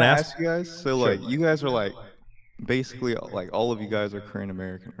else you want to ask? you guys? So like, you guys are like, basically like all of you guys are Korean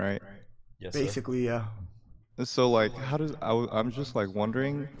American, right? Yes. Basically, yeah. So like, how does I'm just like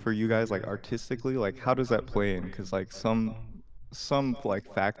wondering for you guys, like artistically, like how does that play in? Because like some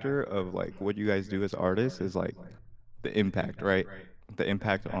like factor of like what you guys do as artists is like the impact, right? The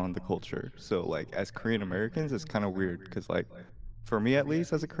impact on the culture. So like as Korean Americans, it's kind of weird because like for me at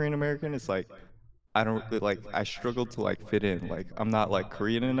least as a Korean American, it's like I don't really, like I struggle to like fit in. Like I'm not like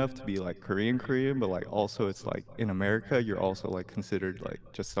Korean enough to be like Korean, but like also it's like in America you're also like considered like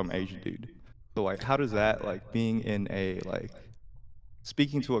just some Asian dude. So like how does that like being in a like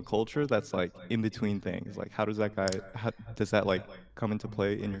speaking to a culture that's like in between things, like how does that like come into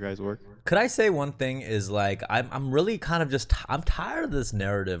play in your guys' work? Could I say one thing is like I'm really kind of just I'm tired of this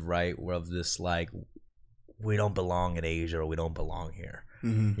narrative, right, of this like we don't belong in Asia or we don't belong here.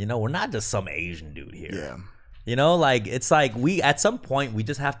 Mm-hmm. We're not just some Asian dude here. Yeah. Like it's like we at some point we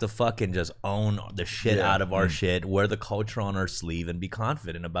just have to fucking just own the shit out of our shit, wear the culture on our sleeve, and be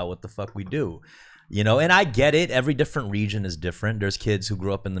confident about what the fuck we do. And I get it. Every different region is different. There's kids who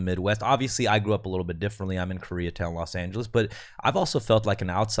grew up in the Midwest. Obviously, I grew up a little bit differently. I'm in Koreatown, Los Angeles, but I've also felt like an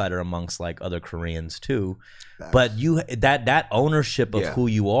outsider amongst like other Koreans too. But that ownership of who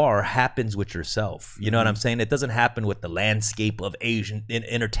you are happens with yourself. You know what I'm saying? It doesn't happen with the landscape of Asian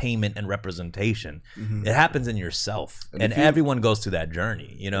entertainment and representation. It happens in yourself, and everyone goes through that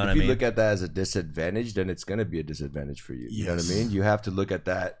journey. You know what I mean? If you look at that as a disadvantage, then it's going to be a disadvantage for you. You know what I mean? You have to look at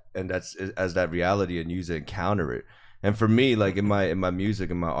that and that's as that reality and use it and counter it. And for me, like in my music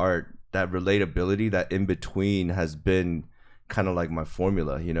and my art, that relatability, that in between has been kind of like my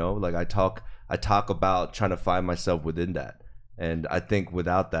formula. Like I talk about trying to find myself within that, and I think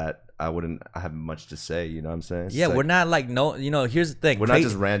without that I wouldn't have much to say. You know what I'm saying? Yeah, we're not like here's the thing. We're not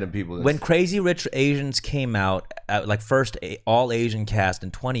just random people. When Crazy Rich Asians came out, like first all Asian cast in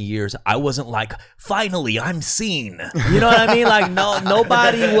 20 years, I wasn't like, finally I'm seen. You know what I mean? Like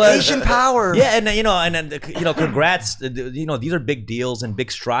nobody was Asian power. Yeah, and congrats. These are big deals and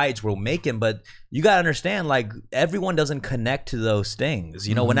big strides we're making, but you gotta understand, like everyone doesn't connect to those things.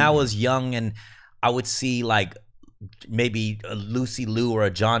 When I was young and I would see like maybe a Lucy Liu or a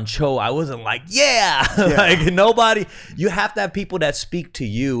John Cho, I wasn't like, like nobody. You have to have people that speak to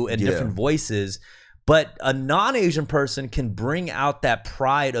you in different voices. But a non-Asian person can bring out that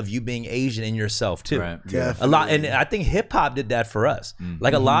pride of you being Asian in yourself too. Right. Yeah, A lot, and I think hip hop did that for us.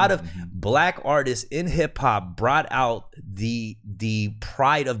 Like a lot of black artists in hip hop brought out the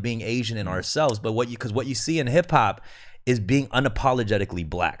pride of being Asian in ourselves. But what you see in hip hop is being unapologetically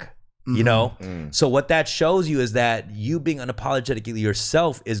black. You know, so what that shows you is that you being unapologetically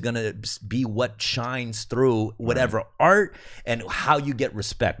yourself is gonna be what shines through whatever art and how you get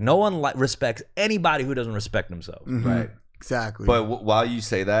respect. No one respects anybody who doesn't respect themselves. Right. Exactly. But while you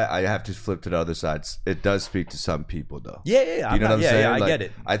say that, I have to flip to the other side. It does speak to some people, though. Yeah. You know what I'm saying? Yeah, Like, I get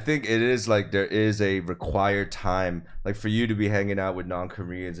it. I think it is like there is a required time, like for you to be hanging out with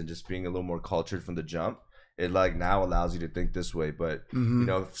non-Koreans and just being a little more cultured from the jump. It like now allows you to think this way, but you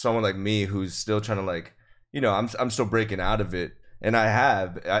know, someone like me who's still trying to like, you know, I'm still breaking out of it, and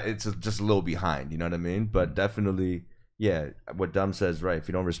it's just a little behind. You know what I mean? But definitely, yeah, what Dumb says right. If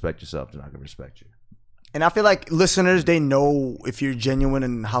you don't respect yourself, they're not gonna respect you. And I feel like listeners, they know if you're genuine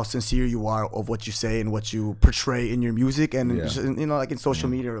and how sincere you are of what you say and what you portray in your music and just, you know, like in social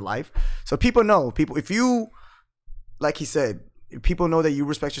media or life. So people know. If you, like he said, if people know that you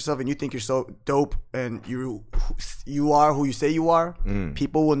respect yourself and you think you're so dope and you are who you say you are,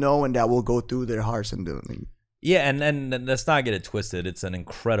 people will know, and that will go through their hearts and do it. Yeah, and let's not get it twisted. It's an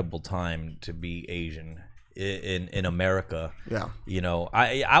incredible time to be Asian in America. Yeah. You know,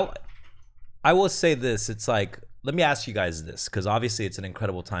 I will say this. It's like, let me ask you guys this, because obviously it's an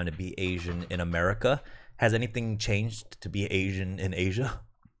incredible time to be Asian in America. Has anything changed to be Asian in Asia?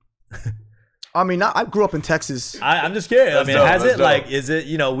 I mean, I grew up in Texas. I'm just curious. I mean, dope, has that's it dope. like, is it,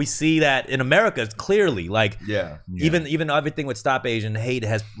 you know, we see that in America clearly, like, Yeah. even everything with Stop Asian Hate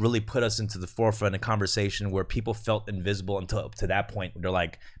has really put us into the forefront of conversation where people felt invisible until up to that point. They're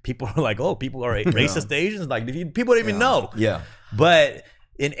like, people are like, oh, people are racist to Asians. Like, people don't even know. Yeah. But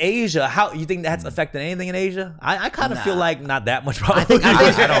in Asia, how you think that's affected anything in Asia? I kind of feel like not that much. Probably.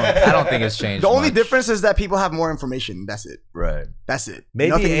 I don't think it's changed. The only much. difference is that people have more information. That's it. Right. That's it.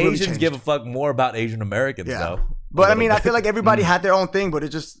 Maybe Nothing really Asians changed. give a fuck more about Asian Americans though. But I mean, I feel like everybody had their own thing, but it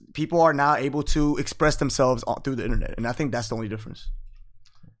just people are now able to express themselves through the internet, and I think that's the only difference.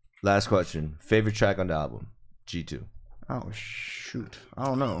 Last question. Favorite track on the album? G2. Oh shoot, I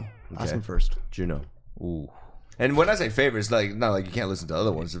don't know. Ask Okay. him first. Juno. Ooh. And when I say favorite, it's like not like you can't listen to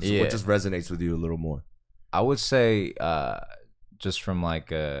other ones. It's Yeah. what just resonates with you a little more. I would say, just from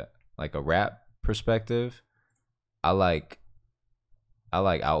like a rap perspective, I like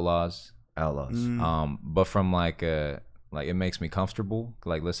Outlaws. Outlaws. But from like it makes me comfortable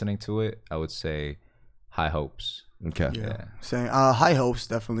like listening to it. I would say High Hopes. Okay. Yeah. Saying High Hopes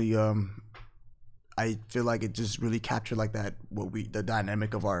definitely. I feel like it just really captured like that the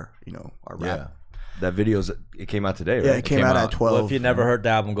dynamic of our our rap. Yeah. That it came out today, right? Yeah, it came out at 12. Well, if you never heard the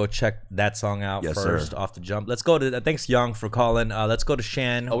album, go check that song out Yes, first sir. off the jump. Let's go to thanks Young for calling. Let's go to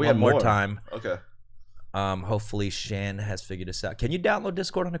Shan Oh, we one have more more. time. Okay. Hopefully Shan has figured this out. Can you download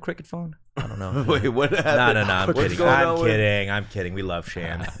Discord on a Cricket phone? I don't know. Wait, what happened? No, I'm What's kidding. going on with- I'm kidding. We love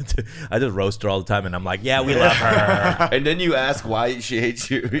Shan. I just roast her all the time, and I'm like, yeah, we love her. And then you ask why she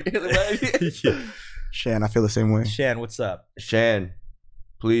hates you. Shan, I feel the same way. Shan, what's up? Shan,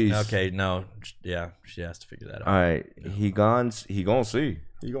 please. Okay, no, yeah, she has to figure that out. All right. He gonna see. You gonna see?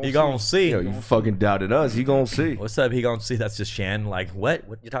 Yo, you fucking doubted us. He gonna see. What's up? He gonna see? That's just Shan. Like what?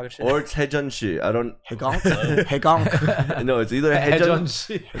 What you talking shit? Or it's Hejun shit. I don't. Hey gonk. Hey gonk. No, it's either Hejun.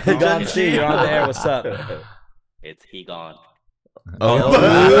 He gonna see. You're on the air. What's up? It's he gone. Oh,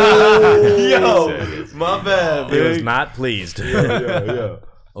 yo, my bad. He was Big. not pleased. Yeah.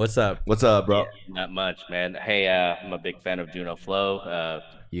 What's up? What's up, bro? Not much, man. Hey, I'm a big fan of Junoflo.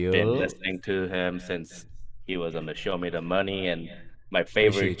 Been listening to him since he was on the Show Me the Money, and my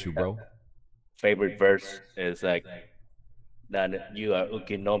favorite Appreciate you, bro. favorite verse is like, "That you are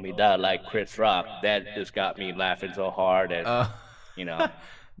ukinomida like Chris Rock." That just got me laughing so hard, and you know.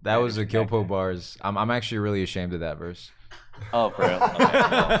 That was the Kilpo bars. I'm actually really ashamed of that verse. Oh, for real?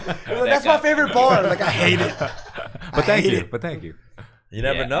 Okay, well, That's my favorite bar. Like I hate it. But thank you. You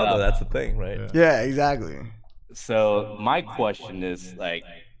never Yeah, know though. That's the thing, right? Yeah, exactly. So my question is, like,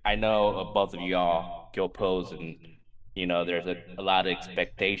 I know both of y'all go pose, and you know, there's a lot of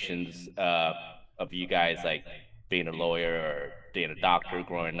expectations of you guys, like being a lawyer or being a doctor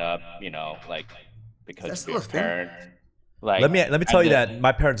growing up. You know, like because That's of your still a thing? parents. Like, Let me tell you that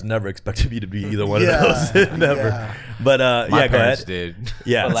my parents never expected me to be either one of those. Never. yeah. But My yeah, go parents ahead. did.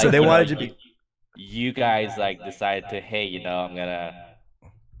 Yeah. But, like, So they you know, wanted you to be. You guys like decided to, hey, you know, I'm gonna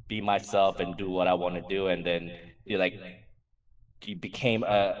be myself and do what I want to do, and then you became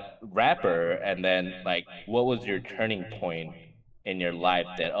a rapper, and then like what was your turning point in your life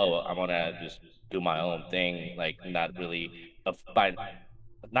that, oh, I want to just do my own thing, like not really by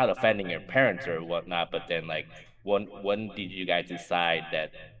not offending your parents or whatnot, but then like when did you guys decide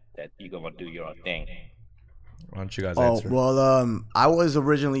that you're gonna do your own thing? Why don't you guys Oh, answer? well, I was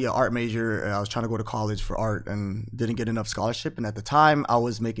originally an art major, and I was trying to go to college for art and didn't get enough scholarship. And at the time, I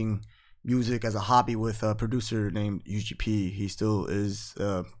was making music as a hobby with a producer named UGP. He still is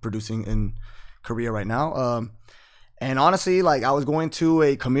producing in Korea right now. And honestly, like, I was going to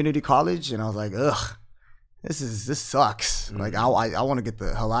a community college, and I was like, ugh, this sucks. Like, I want to get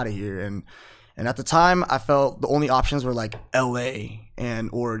the hell out of here. And at the time, I felt the only options were like LA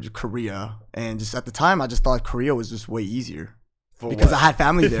or Korea. And just at the time, I just thought Korea was just way easier. Because I had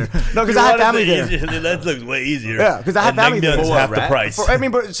family there. No, because I had family there. That looks way easier. Yeah, because I had family there. It's half the price.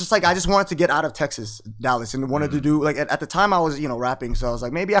 But it's just like I just wanted to get out of Texas, Dallas, and wanted to do like at the time I was rapping, so I was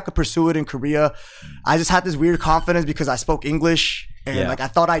like maybe I could pursue it in Korea. I just had this weird confidence because I spoke English and like I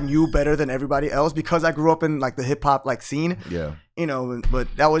thought I knew better than everybody else because I grew up in like the hip hop like scene. Yeah. But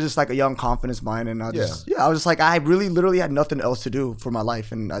that was just like a young confidence mind, and I was just like I really literally had nothing else to do for my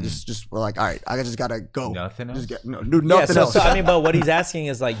life, and I just were like, all right, I just gotta go. Nothing else. Do nothing else. So I mean, but what he's asking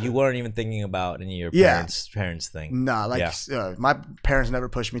is like you weren't even thinking about any of your parents thing. Nah, like my parents never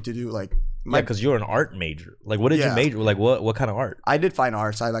pushed me to do like. Because you're an art major. Like, what did you major? Like, what kind of art? I did fine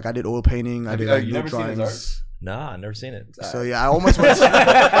arts. I did oil painting. I did like you never seen his art? Nah, I've never seen it. So yeah, I almost went.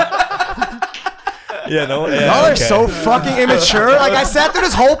 Y'all are so fucking immature. Like I sat through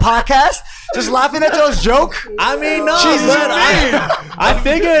this whole podcast just laughing at Joe's joke. I mean, no, Jesus, I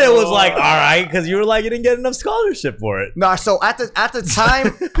figured it was like all right because you were like you didn't get enough scholarship for it. No, so at the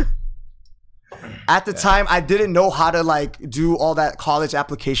time. At the time, I didn't know how to like do all that college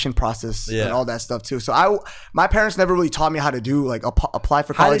application process and all that stuff too. So my parents never really taught me how to do like apply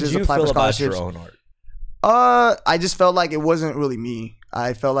for colleges, apply for scholarships. How did you feel about your own art? I just felt like it wasn't really me.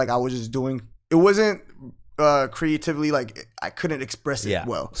 I felt like I was just doing. It wasn't creatively like I couldn't express it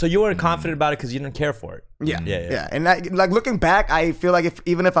well. So you weren't confident about it because you didn't care for it. Yeah. And like looking back, I feel like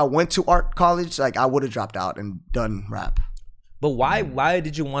even if I went to art college, like I would have dropped out and done rap. But why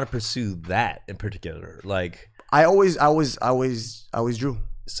did you want to pursue that in particular? Like I always drew.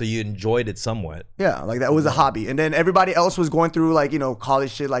 So you enjoyed it somewhat. Yeah, like that was a hobby. And then everybody else was going through like,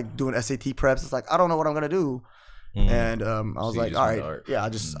 college shit, like doing SAT preps. It's like I don't know what I'm gonna do. And I was like, all right, I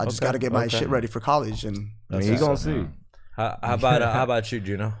just got to get my shit ready for college. And I mean, you gonna see. How about you,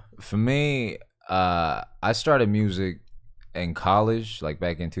 Juno? For me, I started music in college, like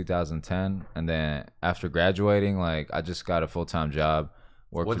back in 2010, and then after graduating, like I just got a full-time job.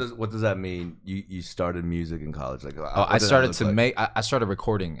 What does that mean? You started music in college? Like, I started to make. I started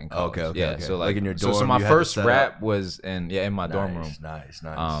recording in college. Okay. So like in your dorm. So my first rap was in my dorm room. Nice.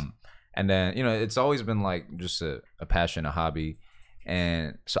 And then it's always been like just a passion, a hobby,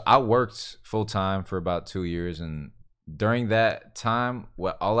 and so I worked full time for about 2 years, and during that time,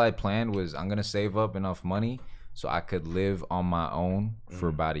 all I planned was I'm gonna save up enough money so I could live on my own for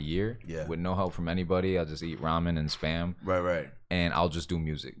about a year with no help from anybody. I'll just eat ramen and Spam. Right. And I'll just do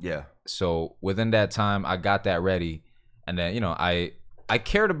music. Yeah. So within that time, I got that ready. And then, I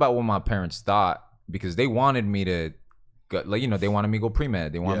cared about what my parents thought because they wanted me to go, like, they wanted me to go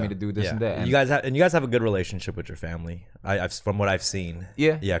pre-med. They wanted me to do this and that. And you guys have a good relationship with your family. I've from what I've seen.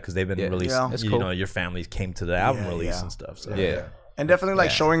 Yeah. Yeah, because they've been released. That's cool. Your families came to the album release and stuff. So. Yeah. And definitely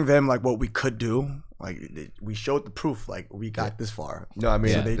like showing them like what we could do. Like we showed the proof. Like we got this far. No, I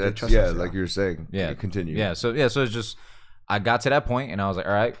mean they trust us, like you were saying. Yeah, continue. Yeah. So it's just I got to that point and I was like,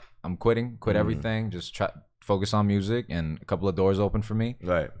 all right, I'm quitting, everything, just try focus on music, and a couple of doors opened for me.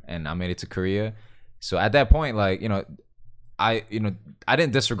 Right. And I made it to Korea. So at that point, like I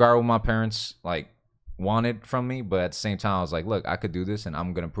didn't disregard what my parents like wanted from me, but at the same time, I was like, look, I could do this, and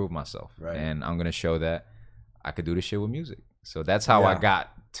I'm gonna prove myself, and I'm gonna show that I could do this shit with music. So that's how I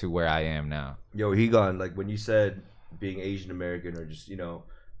got to where I am now. Yo, Hegon, like when you said being Asian American or just,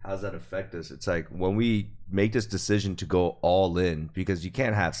 how does that affect us? It's like when we make this decision to go all in, because you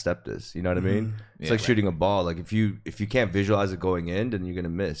can't half step this, you know what I mean? It's like shooting a ball. Like if you can't visualize it going in, then you're gonna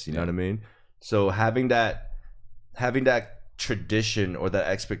miss, you know what I mean? So having that tradition or that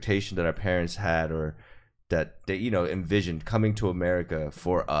expectation that our parents had, or that they envisioned coming to America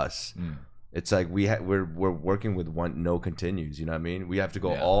for us. It's like we're working with no continues, you know what I mean? We have to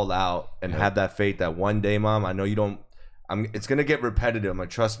go all out and have that faith that one day, Mom, I know you don't. It's gonna get repetitive. I'm like,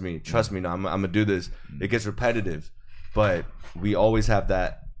 trust me. No, I'm gonna do this. It gets repetitive, but we always have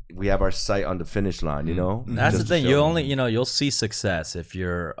that. We have our sight on the finish line, That's the thing. You only, you'll see success if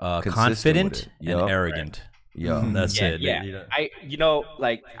you're confident and arrogant. Yo, That's Yeah, it. yeah. You know?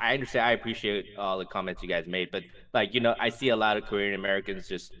 I understand. I appreciate all the comments you guys made, but I see a lot of Korean Americans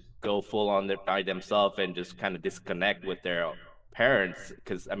just go full on by themselves and just kind of disconnect with their parents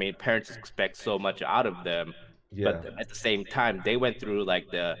because I mean, parents expect so much out of them, yeah. but at the same time, they went through like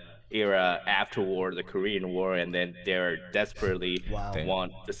the era after war, the Korean War, and then they're desperately Wow. Damn.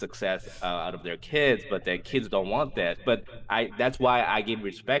 want the success out of their kids, but their kids don't want that. But that's why I give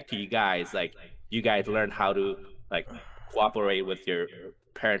respect to you guys. Like you guys learn how to like cooperate with your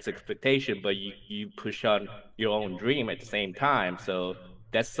parents' expectation, but you push on your own dream at the same time. So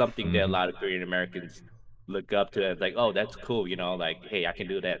that's something that a lot of Korean Americans look up to as like, oh, that's cool, like, hey, I can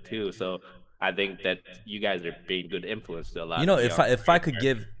do that too. So I think that you guys are being good influence to a lot You of know, if young I if I Korean could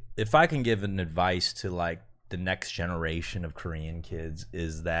Americans. if I can give an advice to like the next generation of Korean kids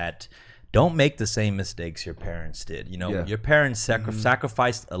is that don't make the same mistakes your parents did. You know, Yeah. your parents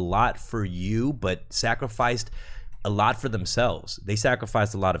sacrificed a lot for you, but sacrificed a lot for themselves. They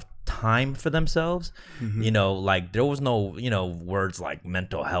sacrificed a lot of time for themselves. You know, like there was no, words like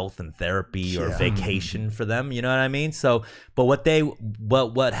mental health and therapy or vacation for them. You know what I mean? So, but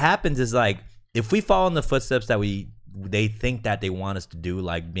what happens is like if we follow in the footsteps that they think that they want us to do,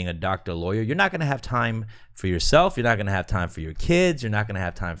 like being a doctor, lawyer, you're not going to have time for yourself. You're not going to have time for your kids. You're not going to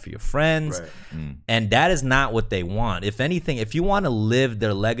have time for your friends. Right. And that is not what they want. If anything, if you want to live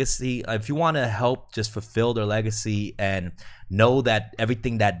their legacy, if you want to help just fulfill their legacy and know that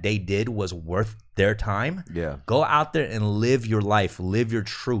everything that they did was worth their time, Yeah. go out there and live your life, live your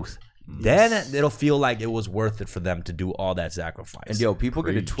truth. Then it'll feel like it was worth it for them to do all that sacrifice. And yo, people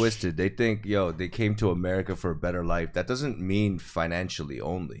get it twisted. They think, they came to America for a better life. That doesn't mean financially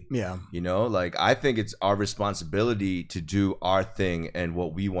only. Yeah. Like I think it's our responsibility to do our thing and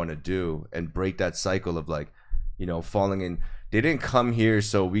what we want to do and break that cycle of like, falling in. They didn't come here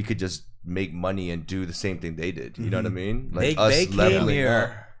so we could just make money and do the same thing they did. You know what I mean? Like they came leveling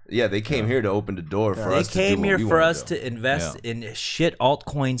here. up. Yeah, they came here to open the door for us. They came here for us to to invest in shit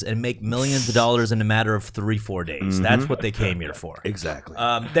altcoins and make millions of dollars in a matter of 3-4 days. That's what they came here for. Exactly.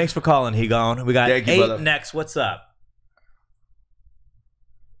 Thanks for calling, Higon. We got Thank you, 8 brother. next. What's up?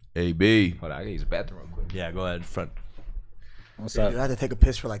 AB. Hold on, I gotta use the bathroom real quick. Yeah, go ahead. Front. What's Dude, up? I had to take a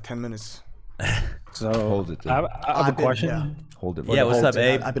piss for like 10 minutes. So Hold it. I have I've a been- question. yeah. Hold it. Yeah, what's whole up,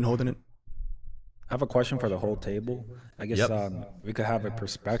 Abe? I've been holding it. I have a question for the whole table. I guess Yep. we could have a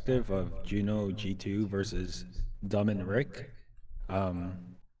perspective of Juno G2 versus Dumb and Rick.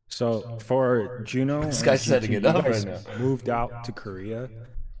 So for Juno, This and guy's G2, setting it you up guys right now. moved out to Korea,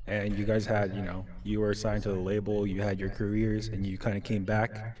 and you guys had, you were assigned to the label, you had your careers, and you kind of came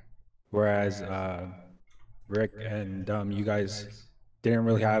back. Whereas Rick and Dumb, you guys didn't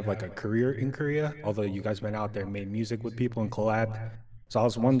really have like a career in Korea, although you guys went out there and made music with people and collabed. So I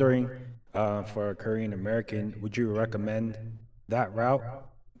was wondering, for a Korean American, would you recommend that route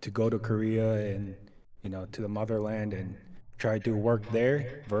to go to Korea and to the motherland and try to work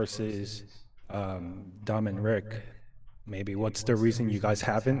there versus Dom and Rick? Maybe what's the reason you guys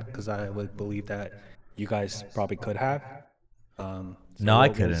haven't? Because I would believe that you guys probably could have. No, I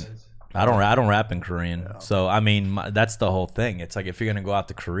couldn't. I don't rap in Korean. So I mean, that's the whole thing. It's like if you're gonna go out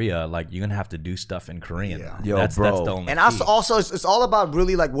to Korea, like you're gonna have to do stuff in Korean. Yeah. Yo, that's bro. the only And key. also it's all about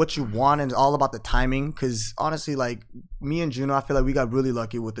really like what you want and it's all about the timing. Because honestly, like me and Juno, I feel like we got really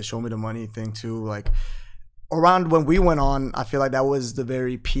lucky with the Show Me the Money thing too. Like around when we went on, I feel like that was the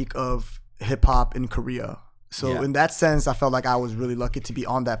very peak of hip hop in Korea. So in that sense, I felt like I was really lucky to be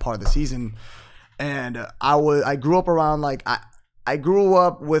on that part of the season. And I grew up around like I grew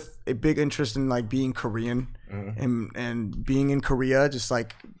up with a big interest in like being Korean and being in Korea, just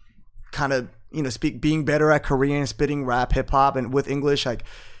like kind of, being better at Korean, spitting rap, hip hop, and with English, like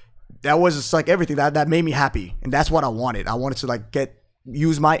that was just like everything that made me happy. And that's what I wanted. I wanted to like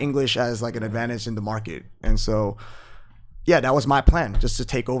use my English as like an advantage in the market. And so, yeah, that was my plan, just to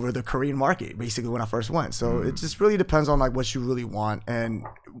take over the Korean market basically when I first went. So it just really depends on like what you really want. And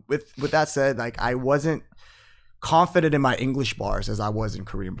with that said, like I wasn't confident in my English bars as I was in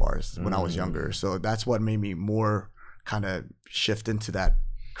Korean bars when I was younger. So that's what made me more kind of shift into that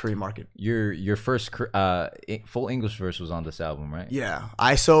Korean market. Your first full English verse was on this album, right? Yeah.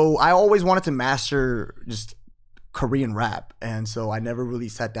 I always wanted to master just Korean rap. And so I never really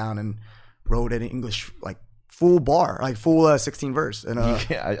sat down and wrote any English like full bar, like full 16 verse. And I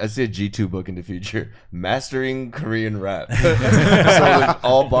see a G2 book in the future, mastering Korean rap. So like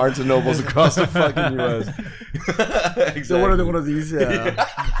all Barnes and Nobles across the fucking US. Exactly. So one of these, yeah.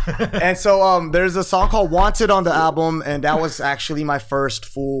 And so there's a song called "Wanted" on the album, and that was actually my first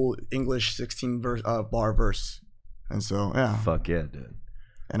full English 16 bar verse. And so yeah, Fuck yeah, dude.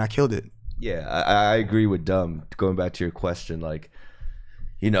 and I killed it. Yeah, I agree with Dumb. Going back to your question, like,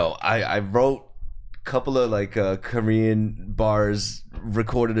 you know, I wrote a couple of like Korean bars,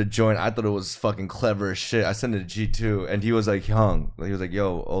 recorded a joint. I thought it was fucking clever as shit. I sent it to G2, and he was like, "Young," he was like,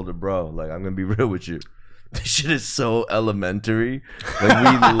 "Yo, older bro, like I'm gonna be real with you. This shit is so elementary. Like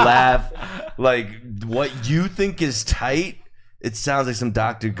we laugh, like what you think is tight." It sounds like some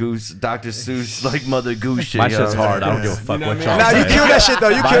Dr. Seuss, like Mother Goose shit. My shit's hard. I don't give a fuck what y'all Nah, say. you kill that shit though.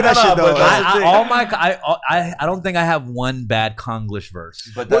 You kill that shit though. I don't think I have one bad Konglish verse.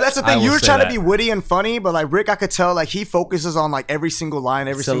 Well, that's the thing. You were trying to that. be witty and funny, but like Rick, I could tell like he focuses on like every single line,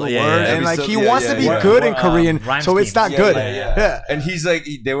 every single word, and like he wants to be good in Korean, so it's not good. Yeah. And he's like,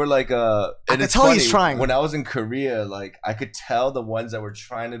 they were like, and I could it's tell funny, he's trying. When I was in Korea, like I could tell the ones that were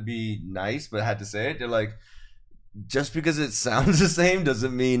trying to be nice but had to say it. They're like, just because it sounds the same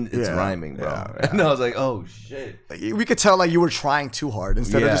doesn't mean it's rhyming, bro. Yeah. And I was like, oh shit. Like, we could tell like you were trying too hard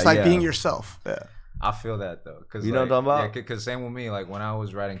instead of just like being yourself. Yeah. I feel that though, cause you know what I'm talking about? Yeah, cause same with me. Like when I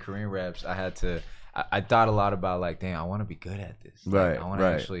was writing Korean raps, I had to. I thought a lot about like, damn, I want to be good at this. Like, Right. I want to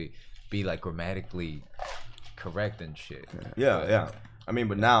actually be like grammatically correct and shit. Yeah. I mean,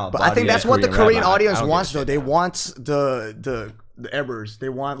 but now. But I think that's what the Korean rap, audience wants though. They want the errors. They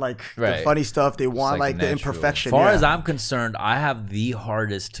want like the funny stuff. They want like the imperfection. As far as I'm concerned, I have the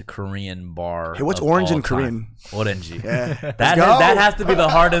hardest Korean bar. Hey, what's of orange all in Korean? Orange. Yeah. That has to be the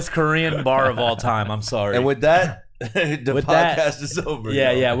hardest Korean bar of all time. I'm sorry. And with that, the podcast is over.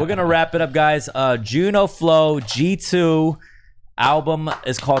 Yeah. We're gonna wrap it up, guys. Junoflo G2 album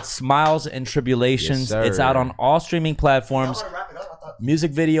is called Smiles and Tribulations. Yes, it's out on all streaming platforms.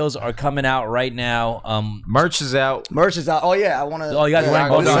 Music videos are coming out right now. Merch is out. Oh yeah, I want to. Oh, you guys wearing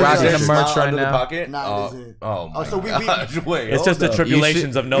both rocking the shirts? merch right now. Nah, it isn't. Oh my so gosh, wait. It's just the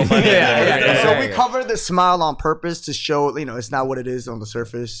tribulations of no money. So we covered the smile on purpose to show, you know, it's not what it is on the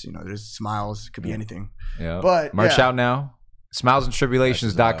surface. You know, there's smiles, could be anything. Yeah. But merch out now.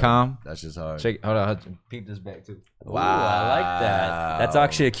 Smilesandtribulations.com. That's just hard. Check. Hold on. Peep this back too. Wow, I like that. That's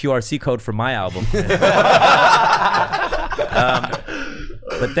actually a QRC code for my album.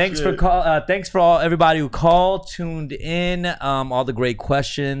 But thanks for everybody who called, tuned in, all the great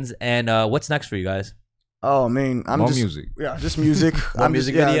questions, and what's next for you guys? Oh man, More music. Yeah, just music. More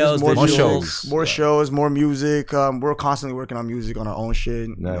music videos, more shows. more shows, more music. We're constantly working on music on our own shit.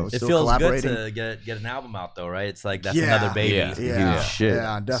 You know, It still feels good collaborating. to get an album out though, right? It's like that's another baby.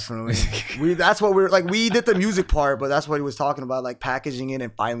 Yeah, definitely. That's what we're like. We did the music part, but that's what he was talking about, like packaging it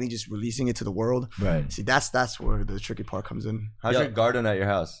and finally just releasing it to the world. Right. See, that's where the tricky part comes in. How's your garden at your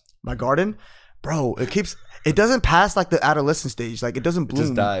house? My garden, bro, it doesn't pass like the adolescent stage. Like it doesn't bloom. It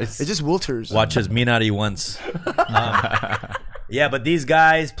just dies. It just wilters. Watch as Minari once. Yeah, but these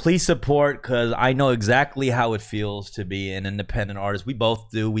guys, please support, because I know exactly how it feels to be an independent artist. We both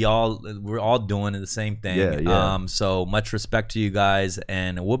do. We're all doing the same thing. Yeah. So much respect to you guys,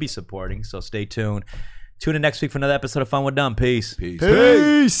 and we'll be supporting. So stay tuned. Tune in next week for another episode of Fun with Dumb. Peace.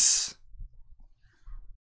 Peace.